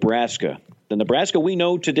believe Nebraska, the Nebraska we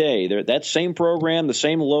know today, that same program, the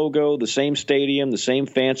same logo, the same stadium, the same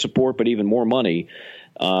fan support, but even more money,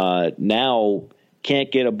 now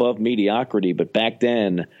can't get above mediocrity. But back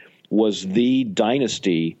then was the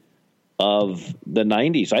dynasty of the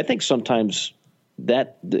 90s. I think sometimes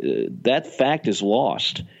that fact is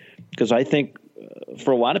lost because I think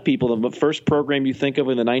for a lot of people, the first program you think of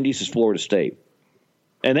in the 90s is Florida State.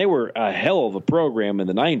 And they were a hell of a program in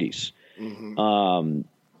the 90s.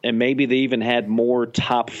 And maybe they even had more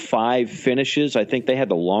top 5 finishes. I think they had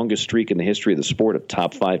the longest streak in the history of the sport of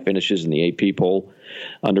top 5 finishes in the AP poll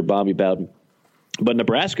under Bobby Bowden. But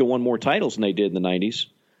Nebraska won more titles than they did in the 90s.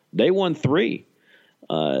 They won 3.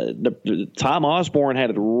 Tom Osborne had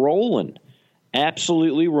it rolling,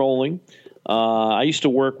 absolutely rolling. I used to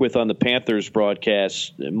work with, on the Panthers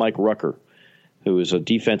broadcast, Mike Rucker, who is a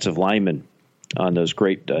defensive lineman on those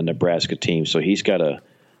great Nebraska teams. So he's got a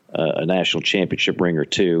national championship ring or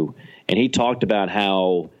two. And he talked about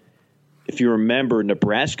how, if you remember,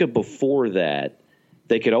 Nebraska before that,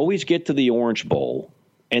 they could always get to the Orange Bowl,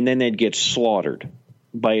 and then they'd get slaughtered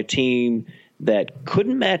by a team that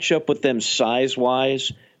couldn't match up with them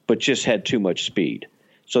size-wise, but just had too much speed.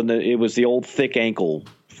 So it was the old thick ankle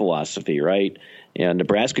philosophy, right? And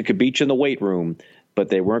Nebraska could beat you in the weight room, but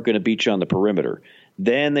they weren't going to beat you on the perimeter.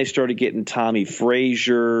 Then they started getting Tommy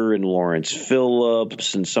Frazier and Lawrence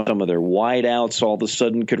Phillips, and some of their wideouts all of a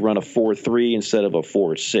sudden could run a 4.3 instead of a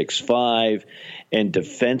 4.65. And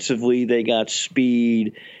defensively, they got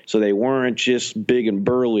speed, so they weren't just big and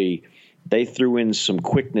burly. They threw in some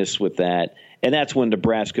quickness with that, and that's when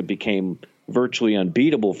Nebraska became virtually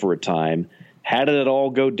unbeatable for a time. How did it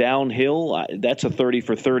all go downhill? That's a 30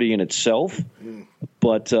 for 30 in itself,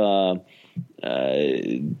 but they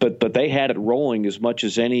had it rolling as much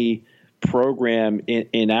as any program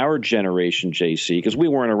in our generation, JC, because we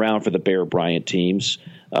weren't around for the Bear Bryant teams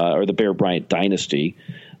or the Bear Bryant dynasty.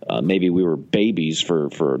 Maybe we were babies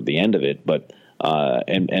for the end of it, but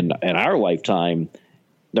in our lifetime,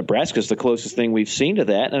 Nebraska's the closest thing we've seen to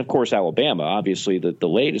that, and of course Alabama, obviously the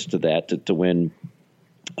latest to that to win.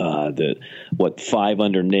 5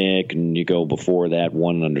 under Nick, and you go before that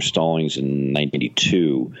 1 under Stallings in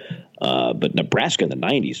 92. But Nebraska in the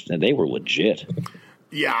 90s, and they were legit.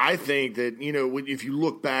 Yeah, I think that, if you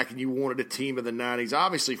look back and you wanted a team in the 90s,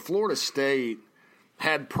 obviously Florida State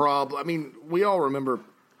had problems. I mean, we all remember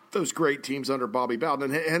those great teams under Bobby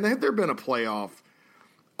Bowden. And had there been a playoff,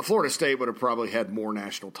 Florida State would have probably had more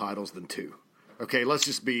national titles than 2. Okay, let's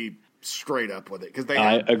just be straight up with it.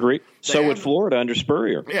 I agree. So would Florida under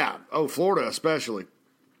Spurrier. Yeah. Oh, Florida especially.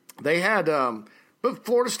 They had but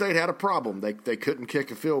Florida State had a problem. They couldn't kick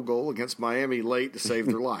a field goal against Miami late to save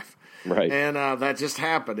their life. Right. And that just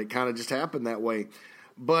happened. It kind of just happened that way.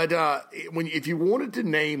 But if you wanted to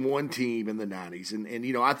name one team in the 90s,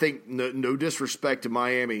 and I think no disrespect to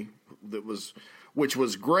Miami, which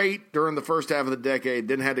was great during the first half of the decade,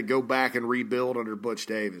 then had to go back and rebuild under Butch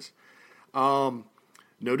Davis.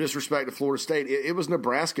 No disrespect to Florida State. It was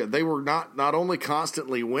Nebraska. They were not only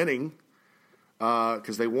constantly winning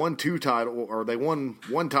because they won 2 titles, or they won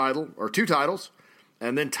 1 title or 2 titles,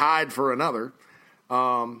 and then tied for another.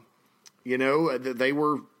 They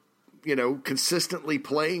were, consistently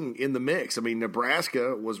playing in the mix. I mean,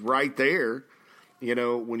 Nebraska was right there.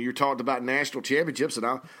 When you talked about national championships, and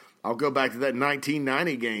I'll go back to that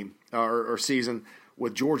 1990 game or season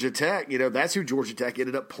with Georgia Tech. That's who Georgia Tech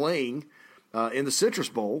ended up playing in the Citrus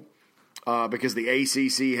Bowl because the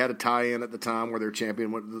ACC had a tie-in at the time where their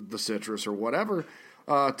champion went the Citrus or whatever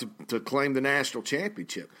to claim the national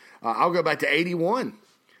championship. I'll go back to 81,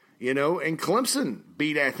 and Clemson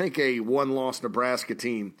beat, I think, a one-loss Nebraska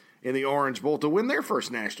team in the Orange Bowl to win their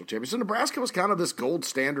first national championship. So Nebraska was kind of this gold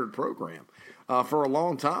standard program for a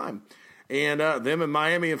long time. And them and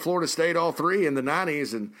Miami and Florida State, all three in the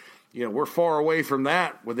 90s, and we're far away from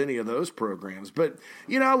that with any of those programs. But,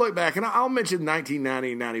 I look back, and I'll mention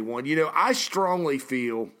 1990 and 91. I strongly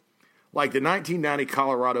feel like the 1990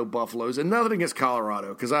 Colorado Buffaloes, and nothing against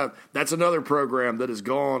Colorado, because that's another program that has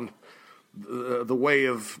gone the way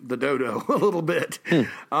of the dodo a little bit.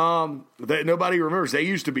 That nobody remembers. They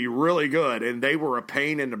used to be really good, and they were a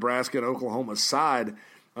pain in Nebraska and Oklahoma's side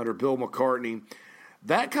under Bill McCartney.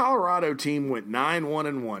 That Colorado team went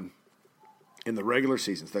 9-1-1 in the regular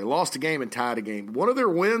seasons. They lost a game and tied a game. One of their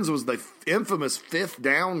wins was the infamous fifth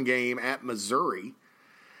down game at Missouri.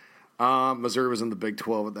 Missouri was in the Big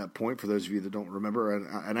 12 at that point, for those of you that don't remember.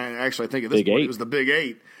 And I actually think at this point it was the Big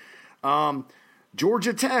 8.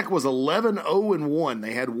 Georgia Tech was 11-0-1.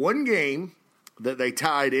 They had one game that they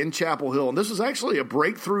tied in Chapel Hill, and this was actually a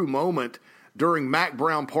breakthrough moment during Mack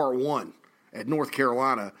Brown Part 1 at North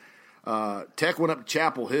Carolina. Tech went up to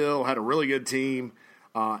Chapel Hill, had a really good team,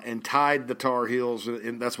 and tied the Tar Heels,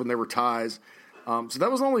 and that's when they were ties. So that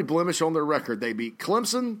was the only blemish on their record. They beat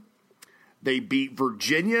Clemson. They beat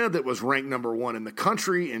Virginia, that was ranked number 1 in the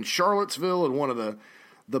country, in Charlottesville, in one of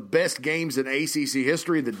the best games in ACC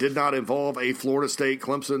history that did not involve a Florida State,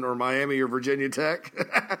 Clemson, or Miami or Virginia Tech.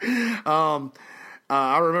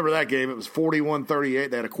 I remember that game. It was 41-38.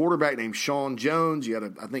 They had a quarterback named Sean Jones. You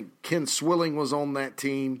had I think Ken Swilling was on that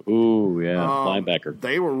team. Ooh, yeah, linebacker.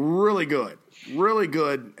 They were really good,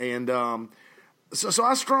 and so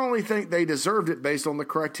I strongly think they deserved it based on the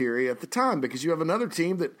criteria at the time, because you have another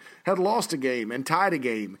team that had lost a game and tied a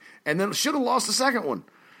game and then should have lost the second one.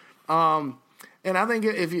 And I think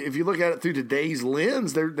if you look at it through today's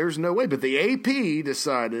lens, there's no way. But the AP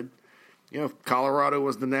decided, Colorado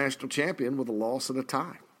was the national champion with a loss and a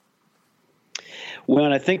tie. Well,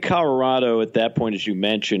 and I think Colorado at that point, as you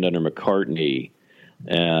mentioned, under McCartney,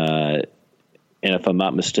 and if I'm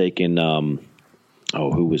not mistaken,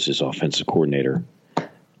 who was his offensive coordinator?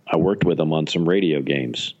 I worked with him on some radio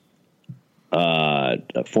games. A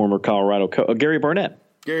former Colorado Gary Barnett.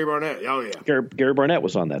 Gary Barnett, oh yeah. Gary Barnett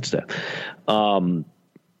was on that staff.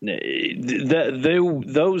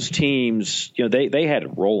 Those teams, they had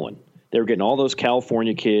it rolling. They were getting all those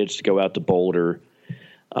California kids to go out to Boulder,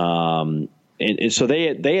 and so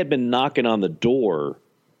they had been knocking on the door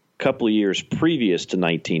a couple of years previous to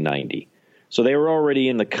 1990. So they were already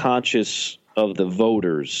in the conscious of the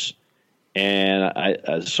voters. And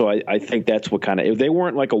I think that's what kind of – they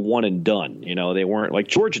weren't like a one and done. They weren't – like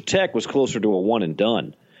Georgia Tech was closer to a one and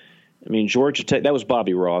done. I mean, Georgia Tech – that was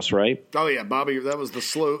Bobby Ross, right? Oh, yeah, Bobby – that was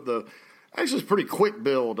actually it was a pretty quick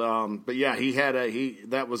build. But, yeah,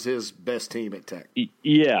 that was his best team at Tech.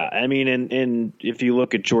 Yeah, I mean, and if you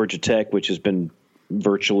look at Georgia Tech, which has been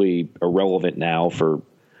virtually irrelevant now for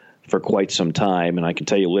quite some time, and I can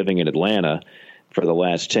tell you living in Atlanta for the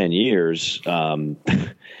last 10 years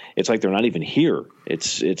it's like they're not even here.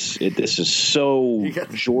 This is so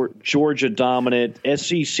Georgia dominant,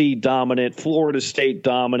 SEC dominant, Florida State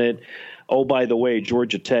dominant. Oh, by the way,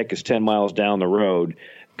 Georgia Tech is 10 miles down the road.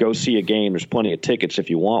 Go see a game. There's plenty of tickets if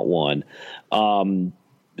you want one.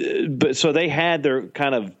 But so they had their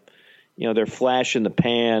kind of, their flash in the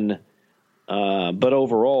pan. But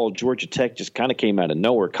overall, Georgia Tech just kind of came out of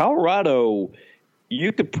nowhere. Colorado,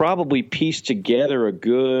 you could probably piece together a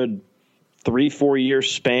good 3-4 year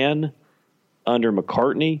span under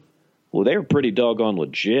McCartney. Well, they were pretty doggone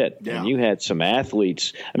legit. Yeah. And you had some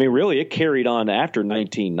athletes. I mean, really, it carried on after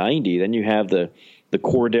 1990. Then you have the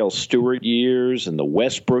Cordell Stewart years and the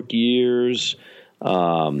Westbrook years.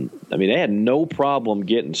 I mean, they had no problem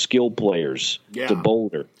getting skilled players to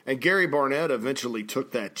Boulder. And Gary Barnett eventually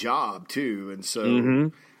took that job too, and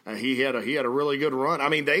so he had a really good run. I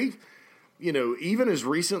mean, they, even as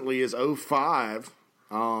recently as 2005,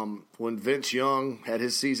 when Vince Young had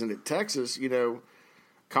his season at Texas,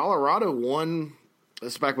 Colorado won.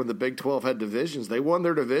 This is back when the Big 12 had divisions. They won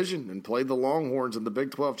their division and played the Longhorns in the Big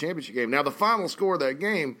 12 championship game. Now, the final score of that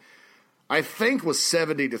game, I think, was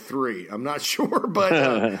 70-3. I'm not sure,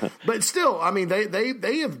 but still, I mean,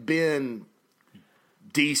 they have been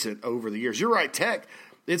decent over the years. You're right, Tech.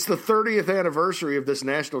 It's the 30th anniversary of this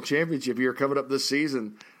national championship year coming up this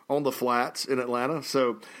season on the flats in Atlanta.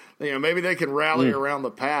 So, maybe they can rally around the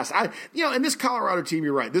past. And this Colorado team,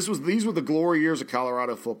 you're right. These were the glory years of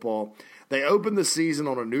Colorado football. They opened the season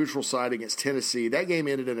on a neutral site against Tennessee. That game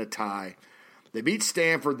ended in a tie. They beat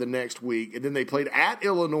Stanford the next week, and then they played at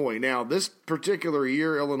Illinois. Now, this particular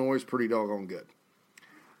year, Illinois is pretty doggone good.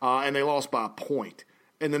 And they lost by a point.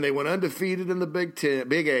 And then they went undefeated in the Big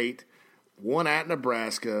 8, won at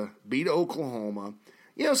Nebraska, beat Oklahoma.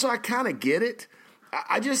 So I kind of get it.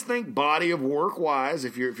 I just think body of work-wise,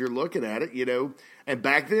 if you're looking at it, and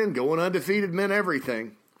back then going undefeated meant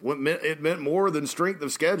everything. It meant more than strength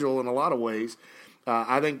of schedule in a lot of ways.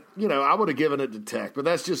 I think, I would have given it to Tech, but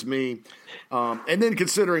that's just me. And then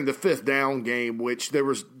considering the fifth down game, which they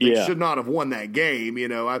should not have won that game,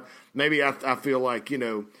 I feel like,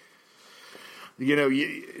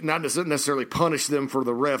 not necessarily punish them for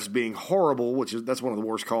the refs being horrible, that's one of the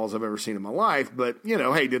worst calls I've ever seen in my life. But,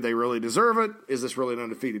 hey, did they really deserve it? Is this really an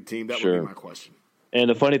undefeated team? That would be my question. And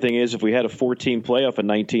the funny thing is, if we had a 14 playoff in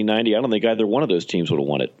 1990, I don't think either one of those teams would have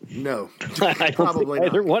won it. No, probably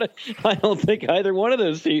not. I don't think either one of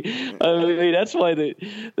those teams. I mean, that's why the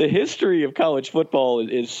history of college football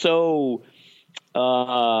is so.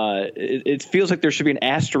 It feels like there should be an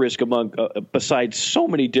asterisk among besides so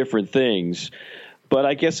many different things. But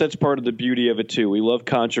I guess that's part of the beauty of it too. We love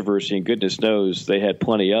controversy, and goodness knows they had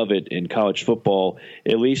plenty of it in college football.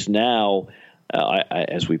 At least now.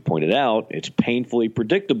 As we pointed out, it's painfully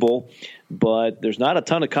predictable, but there's not a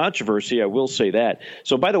ton of controversy. I will say that.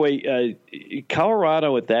 So, by the way,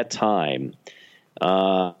 Colorado at that time,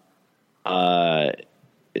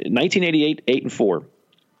 1988, 8-4,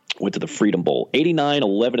 went to the Freedom Bowl. 89,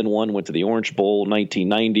 11-1, went to the Orange Bowl.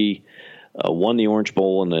 1990, won the Orange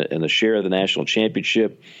Bowl and the share of the national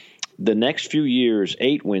championship. The next few years,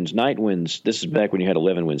 8 wins, 9 wins. This is back when you had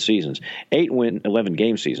 11-win seasons. 11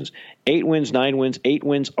 game seasons. 8 wins, 9 wins, 8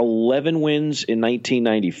 wins, 11 wins in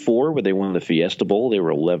 1994, where they won the Fiesta Bowl. They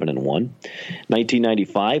were 11-1.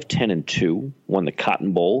 1995, 10-2, won the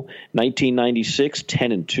Cotton Bowl. 1996,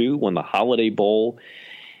 10-2, won the Holiday Bowl.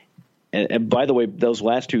 And by the way, those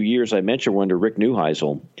last 2 years I mentioned were under Rick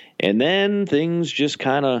Neuheisel. And then things just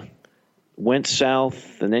kind of went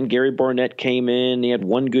south, and then Gary Barnett came in. He had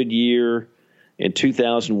one good year in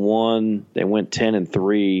 2001. They went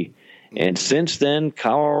 10-3. And since then,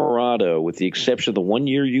 Colorado, with the exception of the 1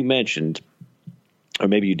 year you mentioned, or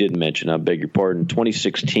maybe you didn't mention, I beg your pardon,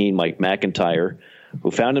 2016, Mike McIntyre, who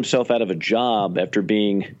found himself out of a job after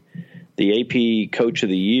being the AP Coach of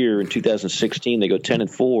the Year in 2016. They go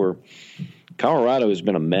 10-4. Colorado has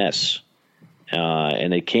been a mess.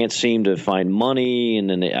 And they can't seem to find money, and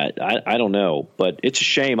then I don't know. But it's a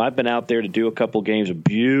shame. I've been out there to do a couple games. A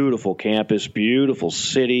beautiful campus, beautiful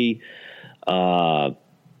city.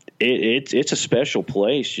 It's a special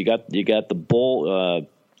place. You got the Bull.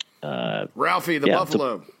 Ralphie,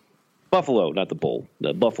 Buffalo. Buffalo, not the Bull.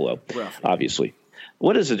 The Buffalo, Ralphie. Obviously.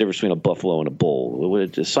 What is the difference between a buffalo and a bull?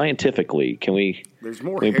 Scientifically, can we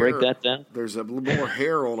break that down? There's a little more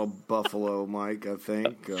hair on a buffalo, Mike, I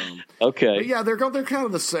think. Okay. But yeah, they're kind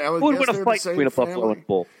of the same. I would What guess a fight between a buffalo and a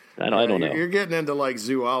bull? I don't know. You're getting into like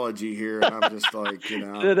zoology here, and I'm just like,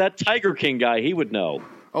 That Tiger King guy, he would know.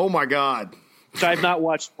 Oh, my God. So I've not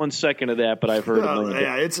watched 1 second of that, but I've heard of it.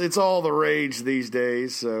 Yeah, it's all the rage these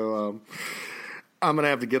days, so I'm going to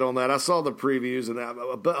have to get on that. I saw the previews, and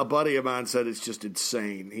a buddy of mine said it's just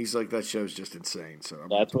insane. He's like, that show's just insane. So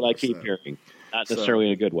that's what I keep hearing. Not necessarily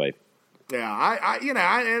in a good way. Yeah,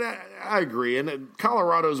 I agree. And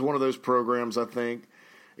Colorado's one of those programs, I think,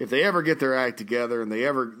 if they ever get their act together and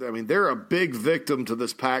they're a big victim to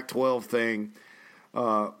this Pac-12 thing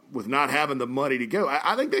with not having the money to go.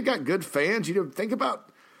 I think they got good fans. Think about,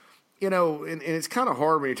 and it's kind of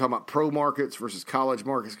hard when you're talking about pro markets versus college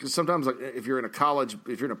markets, because sometimes if you're in a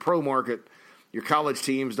pro market, your college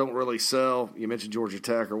teams don't really sell. You mentioned Georgia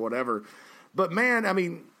Tech or whatever. But, man,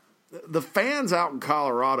 the fans out in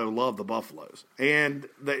Colorado love the Buffaloes. And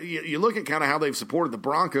you look at kind of how they've supported the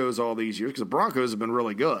Broncos all these years, because the Broncos have been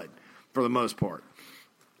really good for the most part.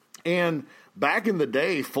 And back in the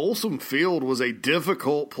day, Folsom Field was a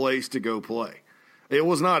difficult place to go play. It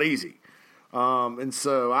was not easy. And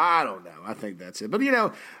so I don't know. I think that's it. But,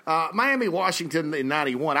 Miami, Washington in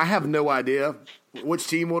 91, I have no idea which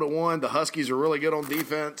team would have won. The Huskies are really good on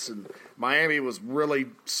defense, and Miami was really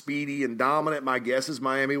speedy and dominant. My guess is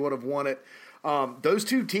Miami would have won it. Those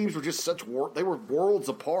two teams were just they were worlds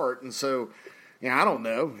apart. And so, I don't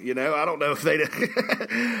know. I don't know if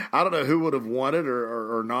I don't know who would have won it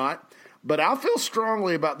or not. But I feel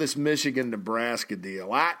strongly about this Michigan-Nebraska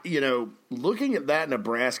deal. Looking at that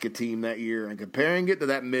Nebraska team that year and comparing it to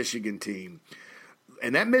that Michigan team,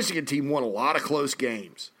 and that Michigan team won a lot of close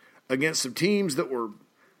games against some teams that were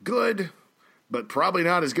good, but probably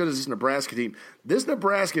not as good as this Nebraska team. This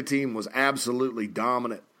Nebraska team was absolutely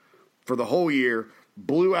dominant for the whole year,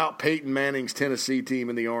 blew out Peyton Manning's Tennessee team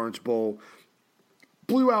in the Orange Bowl,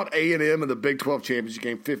 blew out A&M in the Big 12 championship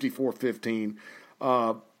game 54-15.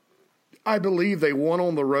 I believe they won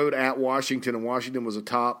on the road at Washington, and Washington was a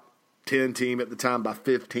top 10 team at the time by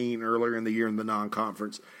 15 earlier in the year in the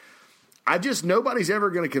non-conference. Nobody's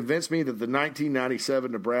ever going to convince me that the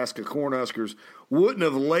 1997 Nebraska Cornhuskers wouldn't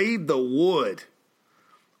have laid the wood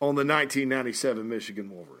on the 1997 Michigan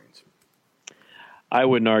Wolverines. I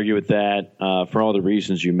wouldn't argue with that for all the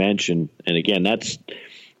reasons you mentioned. And again,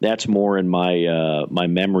 that's more in my my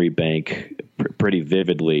memory bank pretty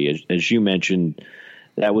vividly. As you mentioned,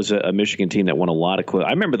 that was a Michigan team that won a lot of.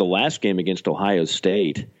 I remember the last game against Ohio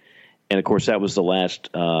State, and of course that was the last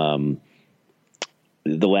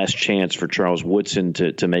chance for Charles Woodson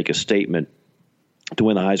to make a statement to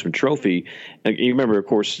win the Heisman Trophy. You remember, of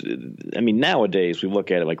course, I mean, nowadays we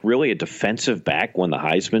look at it like, really, a defensive back won the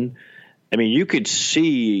Heisman? I mean, you could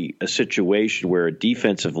see a situation where a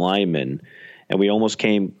defensive lineman, and we almost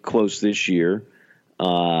came close this year,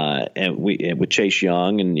 and with Chase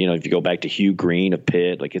Young, and if you go back to Hugh Green of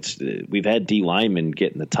Pitt, we've had D linemen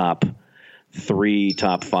get in the top 3,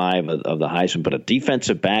 top 5 of the Heisman, but a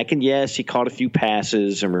defensive back, and yes, he caught a few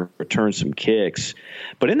passes and returned some kicks.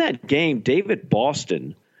 But in that game, David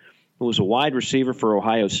Boston, who was a wide receiver for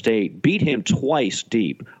Ohio State, beat him twice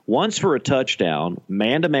deep. Once for a touchdown,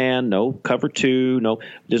 man-to-man, no cover 2, no,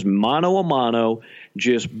 just mano-a-mano,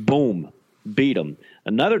 just boom, beat him.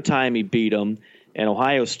 Another time he beat him, and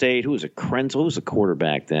Ohio State, who was Krenzel, who was the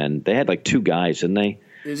quarterback then? They had like 2 guys, didn't they?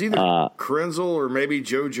 It was either Krenzel or maybe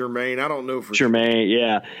Joe Germain. I don't know for Germain,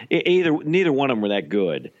 sure. Yeah. Neither one of them were that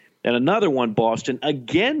good. And another one, Boston,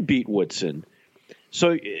 again beat Woodson.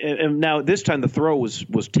 So and now this time the throw was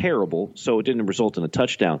terrible, so it didn't result in a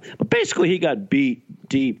touchdown. But basically he got beat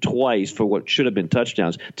deep twice for what should have been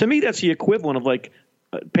touchdowns. To me, that's the equivalent of like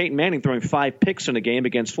Peyton Manning throwing 5 picks in a game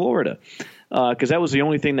against Florida, because that was the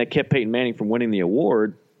only thing that kept Peyton Manning from winning the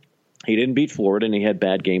award. He didn't beat Florida, and he had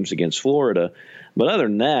bad games against Florida. But other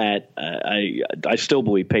than that, I still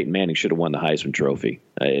believe Peyton Manning should have won the Heisman Trophy.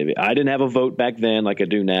 I didn't have a vote back then like I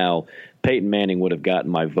do now. Peyton Manning would have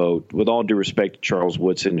gotten my vote. With all due respect to Charles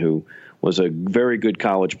Woodson, who was a very good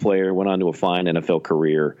college player, went on to a fine NFL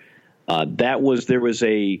career. There was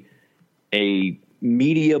a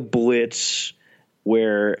media blitz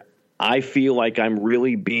where I feel like I'm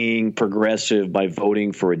really being progressive by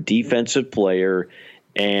voting for a defensive player.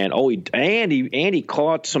 And he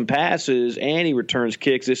caught some passes and he returns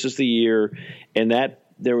kicks. This is the year, and that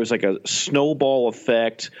there was like a snowball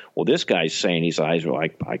effect. Well, this guy's saying he's a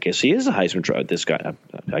Heisman. I guess he is a Heisman Trophy. This guy,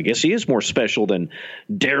 I guess he is more special than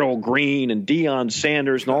Darrell Green and Deion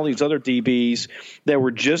Sanders and all these other DBs that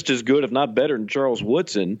were just as good, if not better, than Charles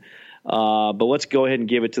Woodson. But let's go ahead and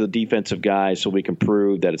give it to the defensive guy so we can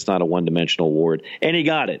prove that it's not a one-dimensional award. And he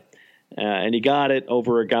got it. And he got it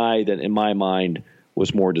over a guy that, in my mind,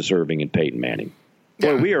 was more deserving in Peyton Manning.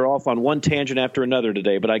 Boy, we are off on one tangent after another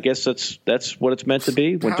today, but I guess that's what it's meant to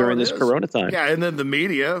be during this Corona time. Yeah, and then the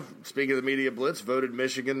media, speaking of the media blitz, voted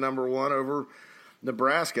Michigan number 1 over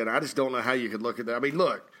Nebraska, and I just don't know how you could look at that. I mean,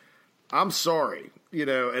 look, I'm sorry,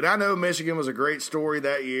 and I know Michigan was a great story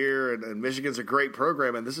that year, and Michigan's a great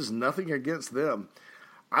program, and this is nothing against them.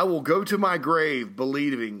 I will go to my grave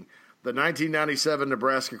believing the 1997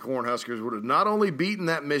 Nebraska Cornhuskers would have not only beaten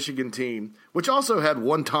that Michigan team, which also had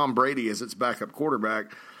one Tom Brady as its backup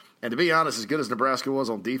quarterback, and to be honest, as good as Nebraska was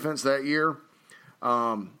on defense that year,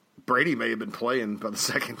 Brady may have been playing by the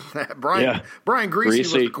second. Brian Griese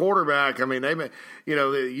was the quarterback. I mean,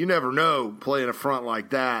 you never know playing a front like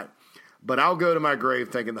that. But I'll go to my grave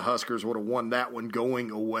thinking the Huskers would have won that one going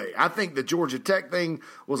away. I think the Georgia Tech thing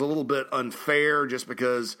was a little bit unfair just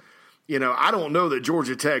because – I don't know that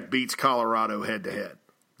Georgia Tech beats Colorado head-to-head,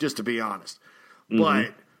 just to be honest. Mm-hmm.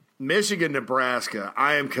 But Michigan, Nebraska,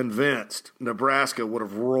 I am convinced Nebraska would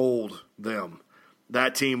have rolled them.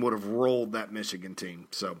 That team would have rolled that Michigan team.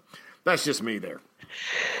 So that's just me there.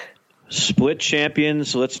 Split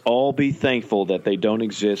champions, let's all be thankful that they don't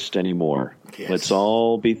exist anymore. Yes. Let's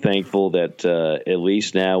all be thankful that at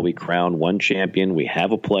least now we crown one champion. We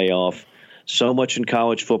have a playoff. So much in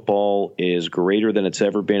college football is greater than it's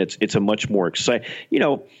ever been. It's a much more exciting.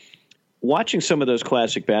 Watching some of those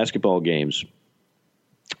classic basketball games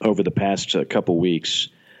over the past couple weeks,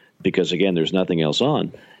 because, again, there's nothing else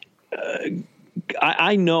on.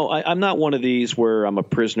 I know I'm not one of these where I'm a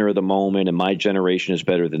prisoner of the moment and my generation is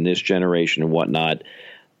better than this generation and whatnot.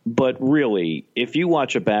 But really, if you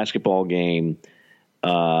watch a basketball game,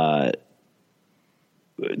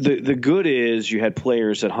 The good is you had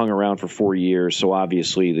players that hung around for 4 years, so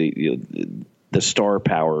obviously the star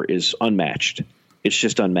power is unmatched. It's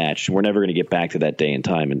just unmatched. We're never going to get back to that day and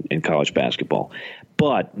time in college basketball.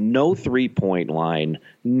 But no 3-point line,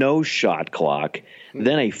 no shot clock,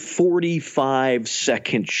 then a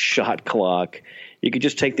 45-second shot clock. You could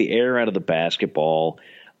just take the air out of the basketball.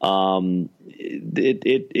 The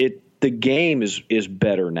game is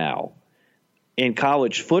better now. In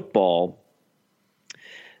college football,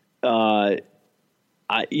 with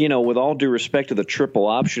all due respect to the triple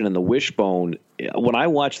option and the wishbone, when I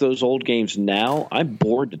watch those old games now, I'm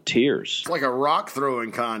bored to tears. It's like a rock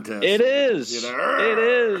throwing contest. It is. It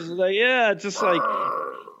is. It's just like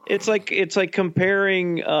it's like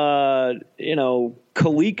comparing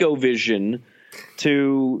ColecoVision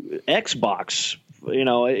to Xbox.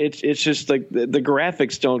 It's just like the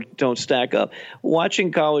graphics don't stack up.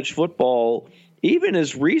 Watching college football, even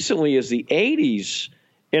as recently as the 80s,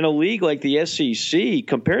 in a league like the SEC,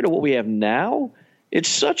 compared to what we have now, it's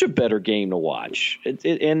such a better game to watch.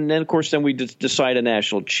 And then, of course, we decide a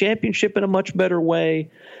national championship in a much better way.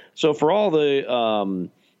 So for all the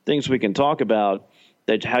things we can talk about,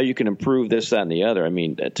 that how you can improve this, that, and the other, I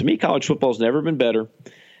mean, to me, college football has never been better.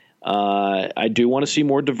 I do want to see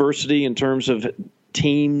more diversity in terms of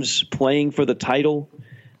teams playing for the title.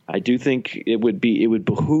 I do think it would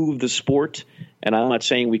behoove the sport. And I'm not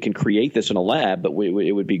saying we can create this in a lab, but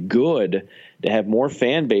it would be good to have more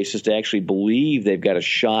fan bases to actually believe they've got a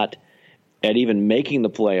shot at even making the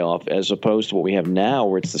playoff, as opposed to what we have now,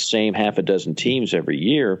 where it's the same half a dozen teams every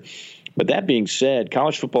year. But that being said,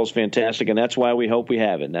 college football is fantastic, and that's why we hope we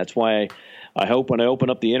have it. And that's why I hope when I open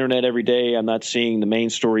up the internet every day, I'm not seeing the main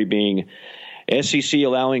story being SEC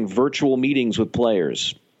allowing virtual meetings with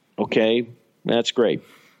players. Okay, that's great.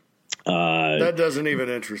 That doesn't even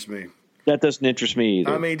interest me. That doesn't interest me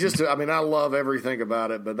either. I mean, I love everything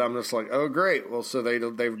about it, but I'm just like, oh, great. Well, so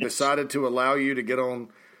they've decided to allow you to get on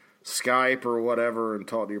Skype or whatever and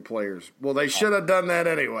talk to your players. Well, they should have done that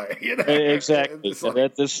anyway. Exactly.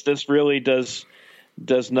 This really does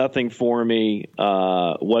nothing for me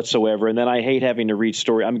whatsoever. And then I hate having to read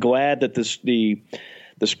story. I'm glad that the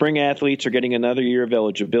spring athletes are getting another year of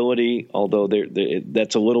eligibility, although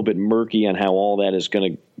that's a little bit murky on how all that is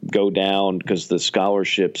going to go down, because the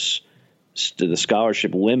scholarship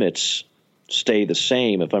limits stay the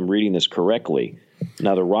same, if I'm reading this correctly.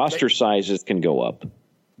 Now the roster sizes can go up.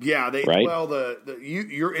 Yeah, right? Well,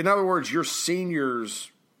 you're in other words, you're seniors,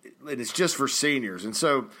 and it's just for seniors. And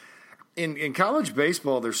so in college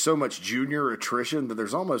baseball, there's so much junior attrition that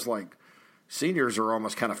there's almost like seniors are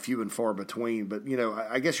almost kind of few and far between. But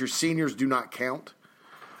I guess your seniors do not count.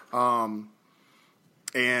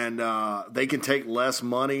 And they can take less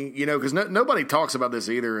money, because nobody talks about this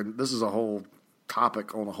either, and this is a whole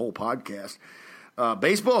topic on a whole podcast.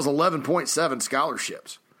 Baseball is 11.7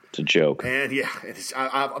 scholarships. It's a joke. And yeah,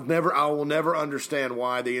 I will never understand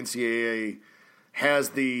why the NCAA has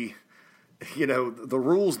the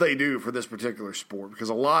rules they do for this particular sport, because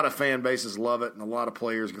a lot of fan bases love it and a lot of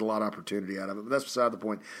players get a lot of opportunity out of it. But that's beside the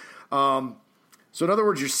point. So in other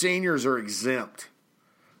words, your seniors are exempt,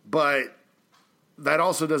 but that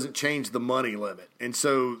also doesn't change the money limit. And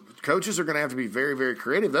so coaches are going to have to be very, very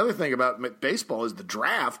creative. The other thing about baseball is the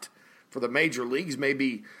draft for the major leagues may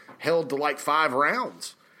be held to like 5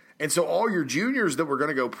 rounds. And so all your juniors that were going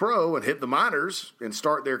to go pro and hit the minors and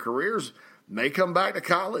start their careers may come back to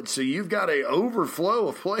college. So you've got an overflow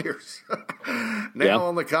of players now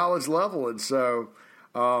on the college level. And so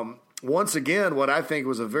once again, what I think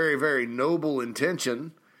was a very, very noble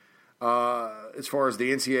intention as far as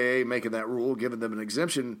the NCAA making that rule, giving them an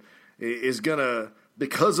exemption, is going to,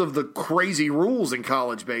 because of the crazy rules in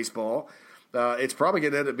college baseball, it's probably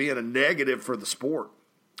going to end up being a negative for the sport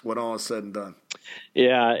when all is said and done.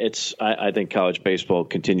 Yeah, I think college baseball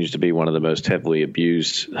continues to be one of the most heavily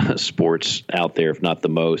abused sports out there, if not the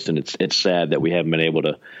most, and it's sad that we haven't been able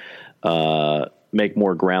to make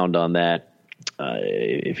more ground on that.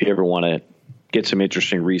 If you ever want to get some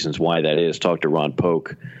interesting reasons why that is, talk to Ron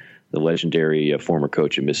Polk, the legendary former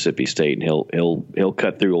coach at Mississippi State, and he'll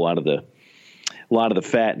cut through a lot of the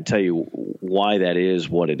fat and tell you why that is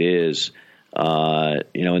what it is.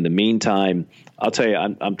 In the meantime, I'll tell you,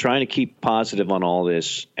 I'm trying to keep positive on all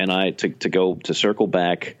this, and to circle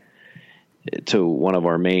back to one of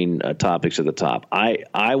our main topics at the top.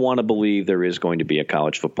 I want to believe there is going to be a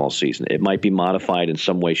college football season. It might be modified in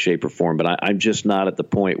some way, shape, or form, but I'm just not at the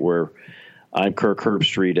point where I'm Kirk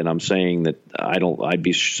Herbstreit and I'm saying that I'd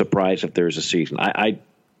be surprised if there's a season. I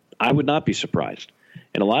would not be surprised.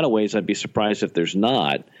 In a lot of ways, I'd be surprised if there's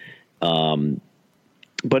not.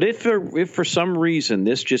 But if for some reason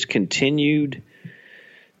this just continued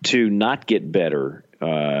to not get better,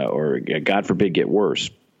 or God forbid get worse,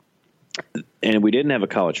 and we didn't have a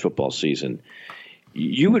college football season,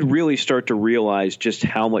 you would really start to realize just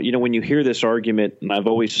how much, when you hear this argument, and I've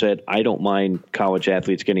always said I don't mind college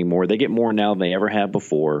athletes getting more. They get more now than they ever have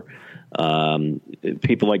before.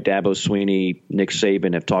 People like Dabo Swinney, Nick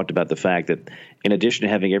Saban have talked about the fact that in addition to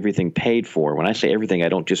having everything paid for, when I say everything, I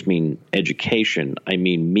don't just mean education. I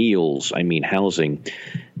mean meals. I mean housing.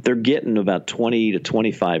 They're getting about 20 to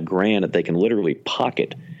 25 grand that they can literally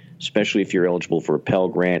pocket, especially if you're eligible for a Pell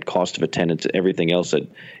Grant, cost of attendance, everything else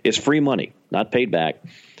that is free money, not paid back,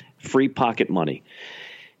 free pocket money.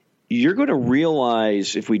 You're going to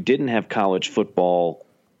realize if we didn't have college football,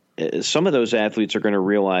 some of those athletes are going to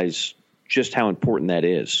realize just how important that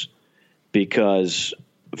is, because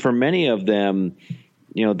for many of them,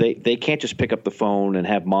 they can't just pick up the phone and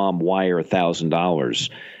have mom wire $1,000.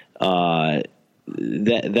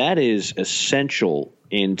 That is essential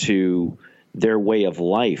into their way of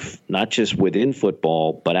life, not just within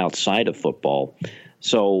football, but outside of football.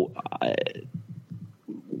 So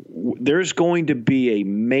there's going to be a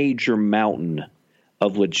major mountain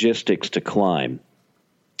of logistics to climb.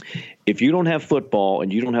 If you don't have football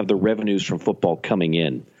and you don't have the revenues from football coming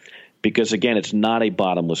in, because, again, it's not a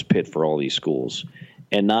bottomless pit for all these schools,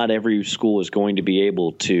 and not every school is going to be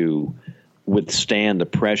able to withstand the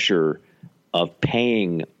pressure of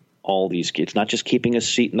paying all these kids, not just keeping a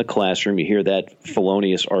seat in the classroom. You hear that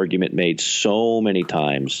felonious argument made so many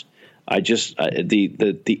times.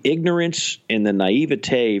 The ignorance and the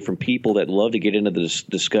naivete from people that love to get into this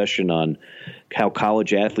discussion on how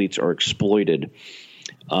college athletes are exploited.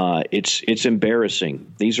 It's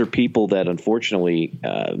embarrassing. These are people that, unfortunately,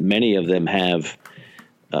 many of them have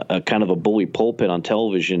a kind of a bully pulpit on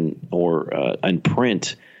television or in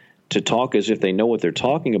print to talk as if they know what they're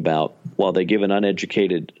talking about while they give an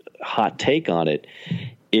uneducated hot take on it.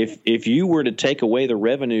 If you were to take away the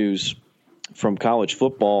revenues from college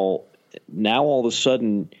football, now all of a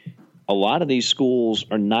sudden a lot of these schools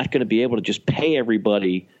are not going to be able to just pay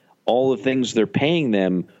everybody all the things they're paying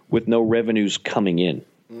them with no revenues coming in.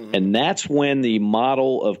 Mm-hmm. And that's when the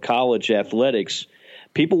model of college athletics,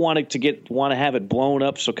 people want to have it blown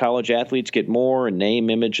up so college athletes get more and name,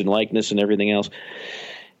 image, and likeness and everything else.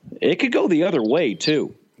 It could go the other way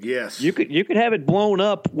too. Yes. You could have it blown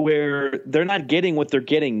up where they're not getting what they're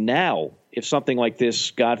getting now if something like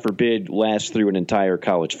this, God forbid, lasts through an entire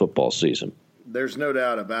college football season. There's no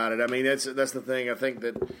doubt about it. I mean, that's the thing. I think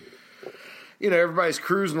that everybody's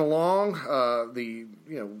cruising along. The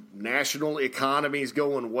national economy's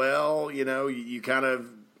going well. You kind of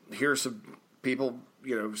hear some people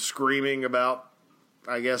screaming about,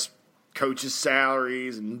 I guess, coaches'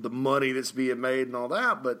 salaries and the money that's being made and all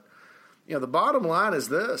that. But the bottom line is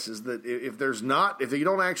this: is that if you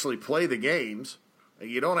don't actually play the games,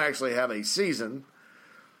 you don't actually have a season,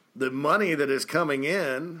 the money that is coming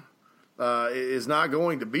in is not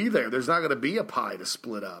going to be there. There's not going to be a pie to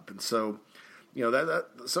split up, and so. That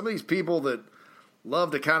some of these people that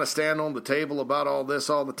love to kind of stand on the table about all this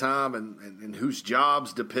all the time and whose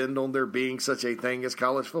jobs depend on there being such a thing as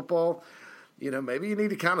college football, maybe you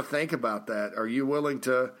need to kind of think about that. Are you willing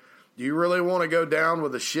to – do you really want to go down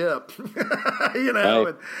with a ship,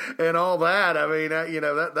 right. and all that? I mean,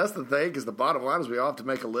 that's the thing, because the bottom line is we all have to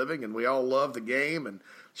make a living and we all love the game, and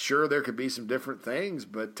sure, there could be some different things,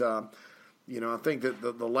 but I think that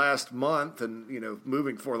the last month and,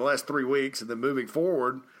 moving for the last 3 weeks and then moving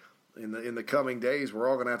forward in the coming days, we're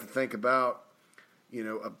all going to have to think about,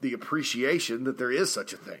 the appreciation that there is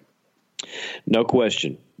such a thing. No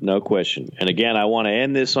question. No question. And again, I want to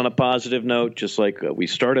end this on a positive note, just like we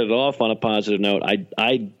started off on a positive note.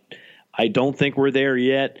 I don't think we're there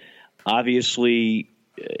yet. Obviously,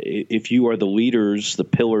 if you are the leaders, the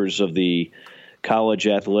pillars of the college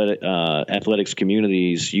athletics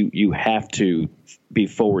communities, you have to be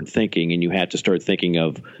forward thinking, and you have to start thinking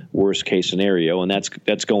of worst case scenario, and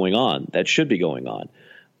that's going on. That should be going on.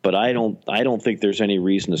 But I don't think there's any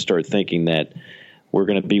reason to start thinking that we're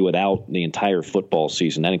going to be without the entire football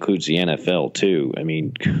season. That includes the NFL too. I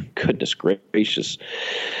mean, goodness gracious,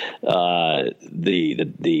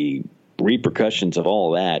 the repercussions of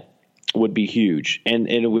all that would be huge, and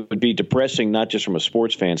it would be depressing, not just from a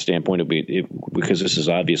sports fan standpoint, because this is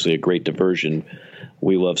obviously a great diversion.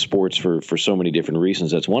 We love sports for so many different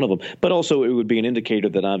reasons. That's one of them. But also it would be an indicator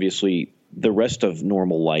that obviously the rest of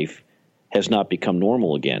normal life has not become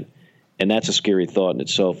normal again. And that's a scary thought in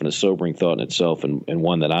itself and a sobering thought in itself, and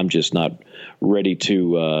one that I'm just not ready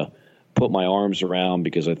to put my arms around,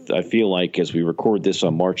 because I feel like as we record this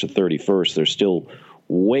on March the 31st, there's still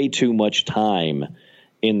way too much time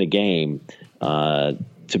in the game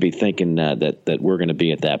to be thinking that we're going to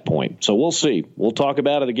be at that point. So we'll see. We'll talk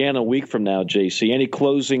about it again a week from now, JC. Any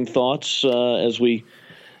closing thoughts as we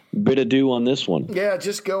bit ado on this one. Yeah,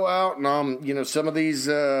 just go out and some of these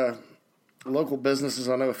local businesses.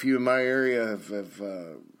 I know a few in my area have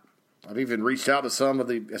I've even reached out to some of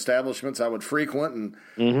the establishments I would frequent, and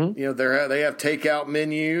they have takeout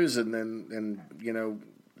menus, and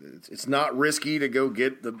it's not risky to go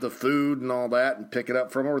get the food and all that and pick it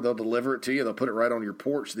up from them, or they'll deliver it to you. They'll put it right on your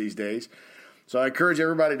porch these days. So I encourage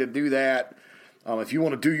everybody to do that. If you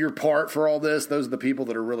want to do your part for all this, those are the people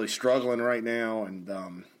that are really struggling right now. And,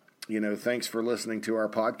 thanks for listening to our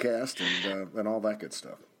podcast and all that good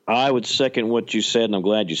stuff. I would second what you said, and I'm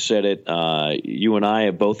glad you said it. You and I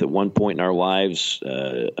have both at one point in our lives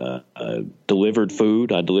delivered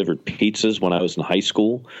food. I delivered pizzas when I was in high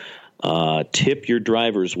school. Tip your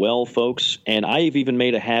drivers well, folks. And I've even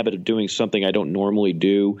made a habit of doing something I don't normally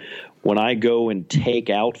do. When I go and take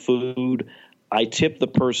out food, I tip the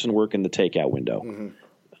person working the takeout window. Mm-hmm.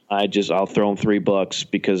 I'll throw them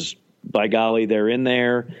 $3 because, by golly, they're in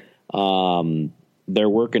there. They're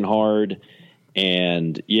working hard.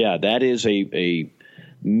 And, yeah, that is a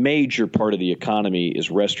major part of the economy is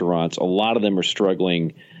restaurants. A lot of them are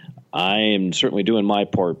struggling. I am certainly doing my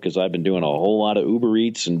part because I've been doing a whole lot of Uber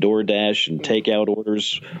Eats and DoorDash and takeout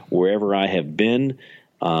orders wherever I have been,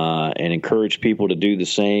 and encourage people to do the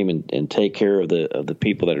same and take care of the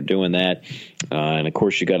people that are doing that. And of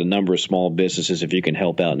course, you got a number of small businesses if you can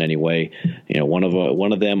help out in any way. One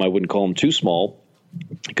of them, I wouldn't call him too small,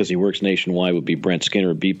 because he works nationwide, would be Brent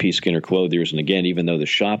Skinner, BP Skinner Clothiers. And again, even though the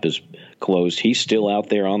shop is closed, he's still out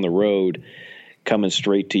there on the road coming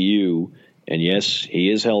straight to you. And yes, he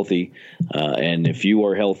is healthy. And if you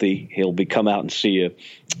are healthy, he'll come out and see you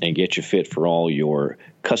and get you fit for all your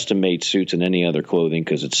custom-made suits and any other clothing,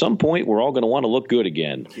 because at some point we're all going to want to look good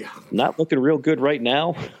again. Yeah. Not looking real good right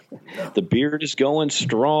now. The beard is going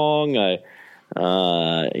strong.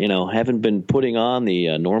 Haven't been putting on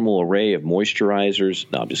the normal array of moisturizers.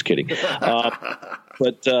 No, I'm just kidding.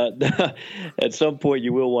 But at some point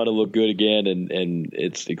you will want to look good again, and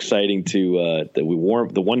it's exciting that we warm.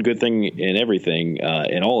 The one good thing in everything,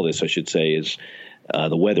 in all of this, I should say, is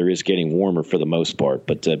the weather is getting warmer for the most part.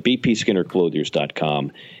 But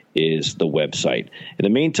bpskinnerclothiers.com is the website. In the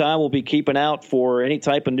meantime, we'll be keeping out for any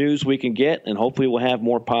type of news we can get, and hopefully we'll have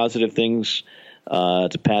more positive things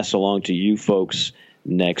to pass along to you folks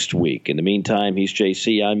next week. In the meantime, he's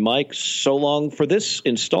JC. I'm Mike. So long for this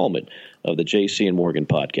installment of the JC and Morgan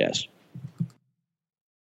podcast.